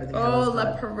or whatever the hell it's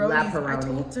called. Laparoni. I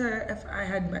told her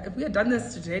if we had done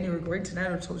this today and you were going tonight,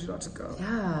 I would have told you not to go.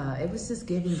 Yeah, it was just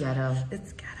giving ghetto.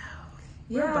 It's ghetto.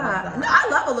 Yeah. No, I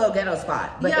love a little ghetto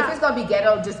spot. But if it's gonna be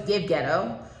ghetto, just give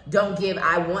ghetto. Don't give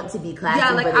I want to be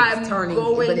classy, but it's turning,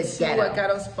 but it's ghetto. A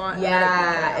ghetto spot.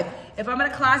 Yeah. If I'm in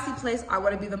a classy place, I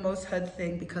want to be the most hood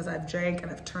thing because I've drank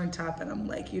and I've turned up and I'm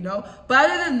like, you know. But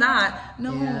other than that,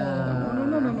 no.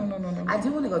 I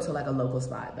do want to go to like a local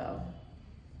spot though.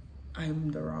 I'm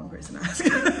the wrong person to ask.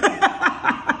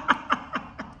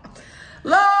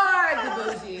 Lord, the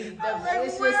bougie.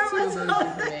 It's just too bougie for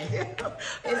me.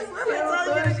 It's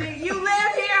too bougie. You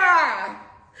live here.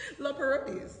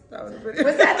 Laparoni's. That was pretty.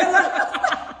 Was that the local?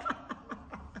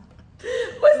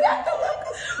 Was that the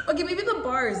local? Okay, maybe the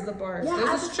bars. Yeah,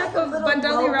 there's a strip of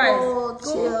Bandeli rice.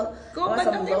 Chill. Go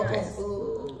Bandeli rice.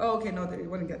 Food. Oh, okay, no, they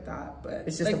wouldn't get that. But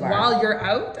it's just like while you're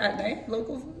out at night,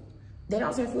 local food. They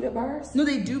don't serve food at bars? No,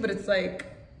 they do, but it's like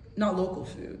not local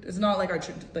food. It's not like a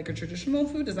traditional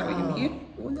food. Is that what you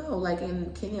mean? Well, no. Like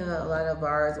in Kenya, a lot of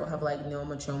bars will have like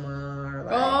nyama choma or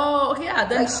like. Oh, okay, yeah.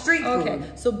 Then, like street food. Okay,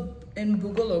 so in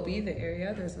Bugolobi, the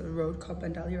area, there's a road called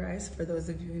Bandali Rice. For those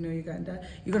of you who know Uganda,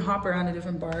 you can hop around to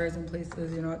different bars and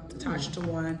places. You know, attached to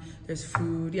one. There's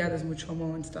food. Yeah, there's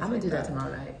muchomo and stuff. I'm gonna do that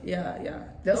tomorrow night. Yeah.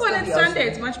 Oh, and it's Sunday.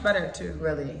 It's much better too.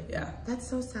 Really? Yeah. That's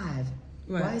so sad.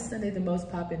 What? Why is Sunday the most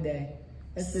poppin' day?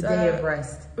 It's the day of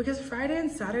rest. Because Friday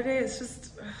and Saturday, it's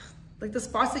just like the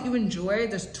spots that you enjoy,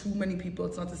 there's too many people.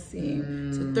 It's not the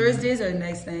same. So Thursdays are a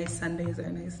nice night. Sundays are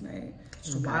a nice night.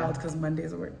 It's wild because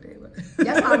Monday's a work day. But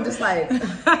that's why I'm just like,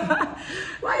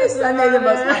 why is Sunday the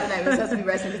most poppin' night? We're supposed to be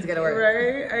resting because we gotta work.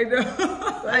 Right? I know.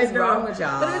 What's wrong with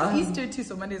y'all? But it's Easter too,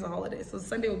 so Monday's a holiday. So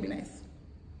Sunday will be nice.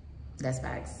 That's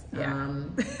facts. Yeah.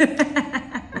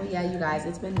 Well, yeah, you guys,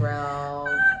 it's been real.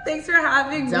 Thanks for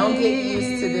having me. Don't get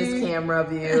used to this camera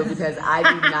view because I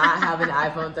do not have an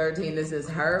iPhone 13. This is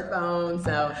her phone.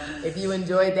 So if you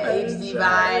enjoyed the HD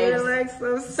vibes, like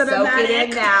so soak it in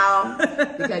now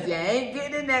because you ain't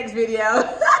getting the next video.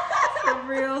 Some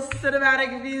real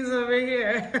cinematic views over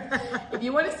here. If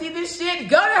you want to see this shit,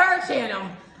 go to her channel.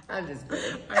 I'm just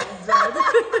kidding. I'm done.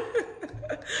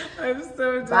 I'm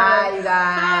so done. Bye, you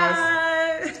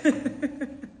guys. Bye.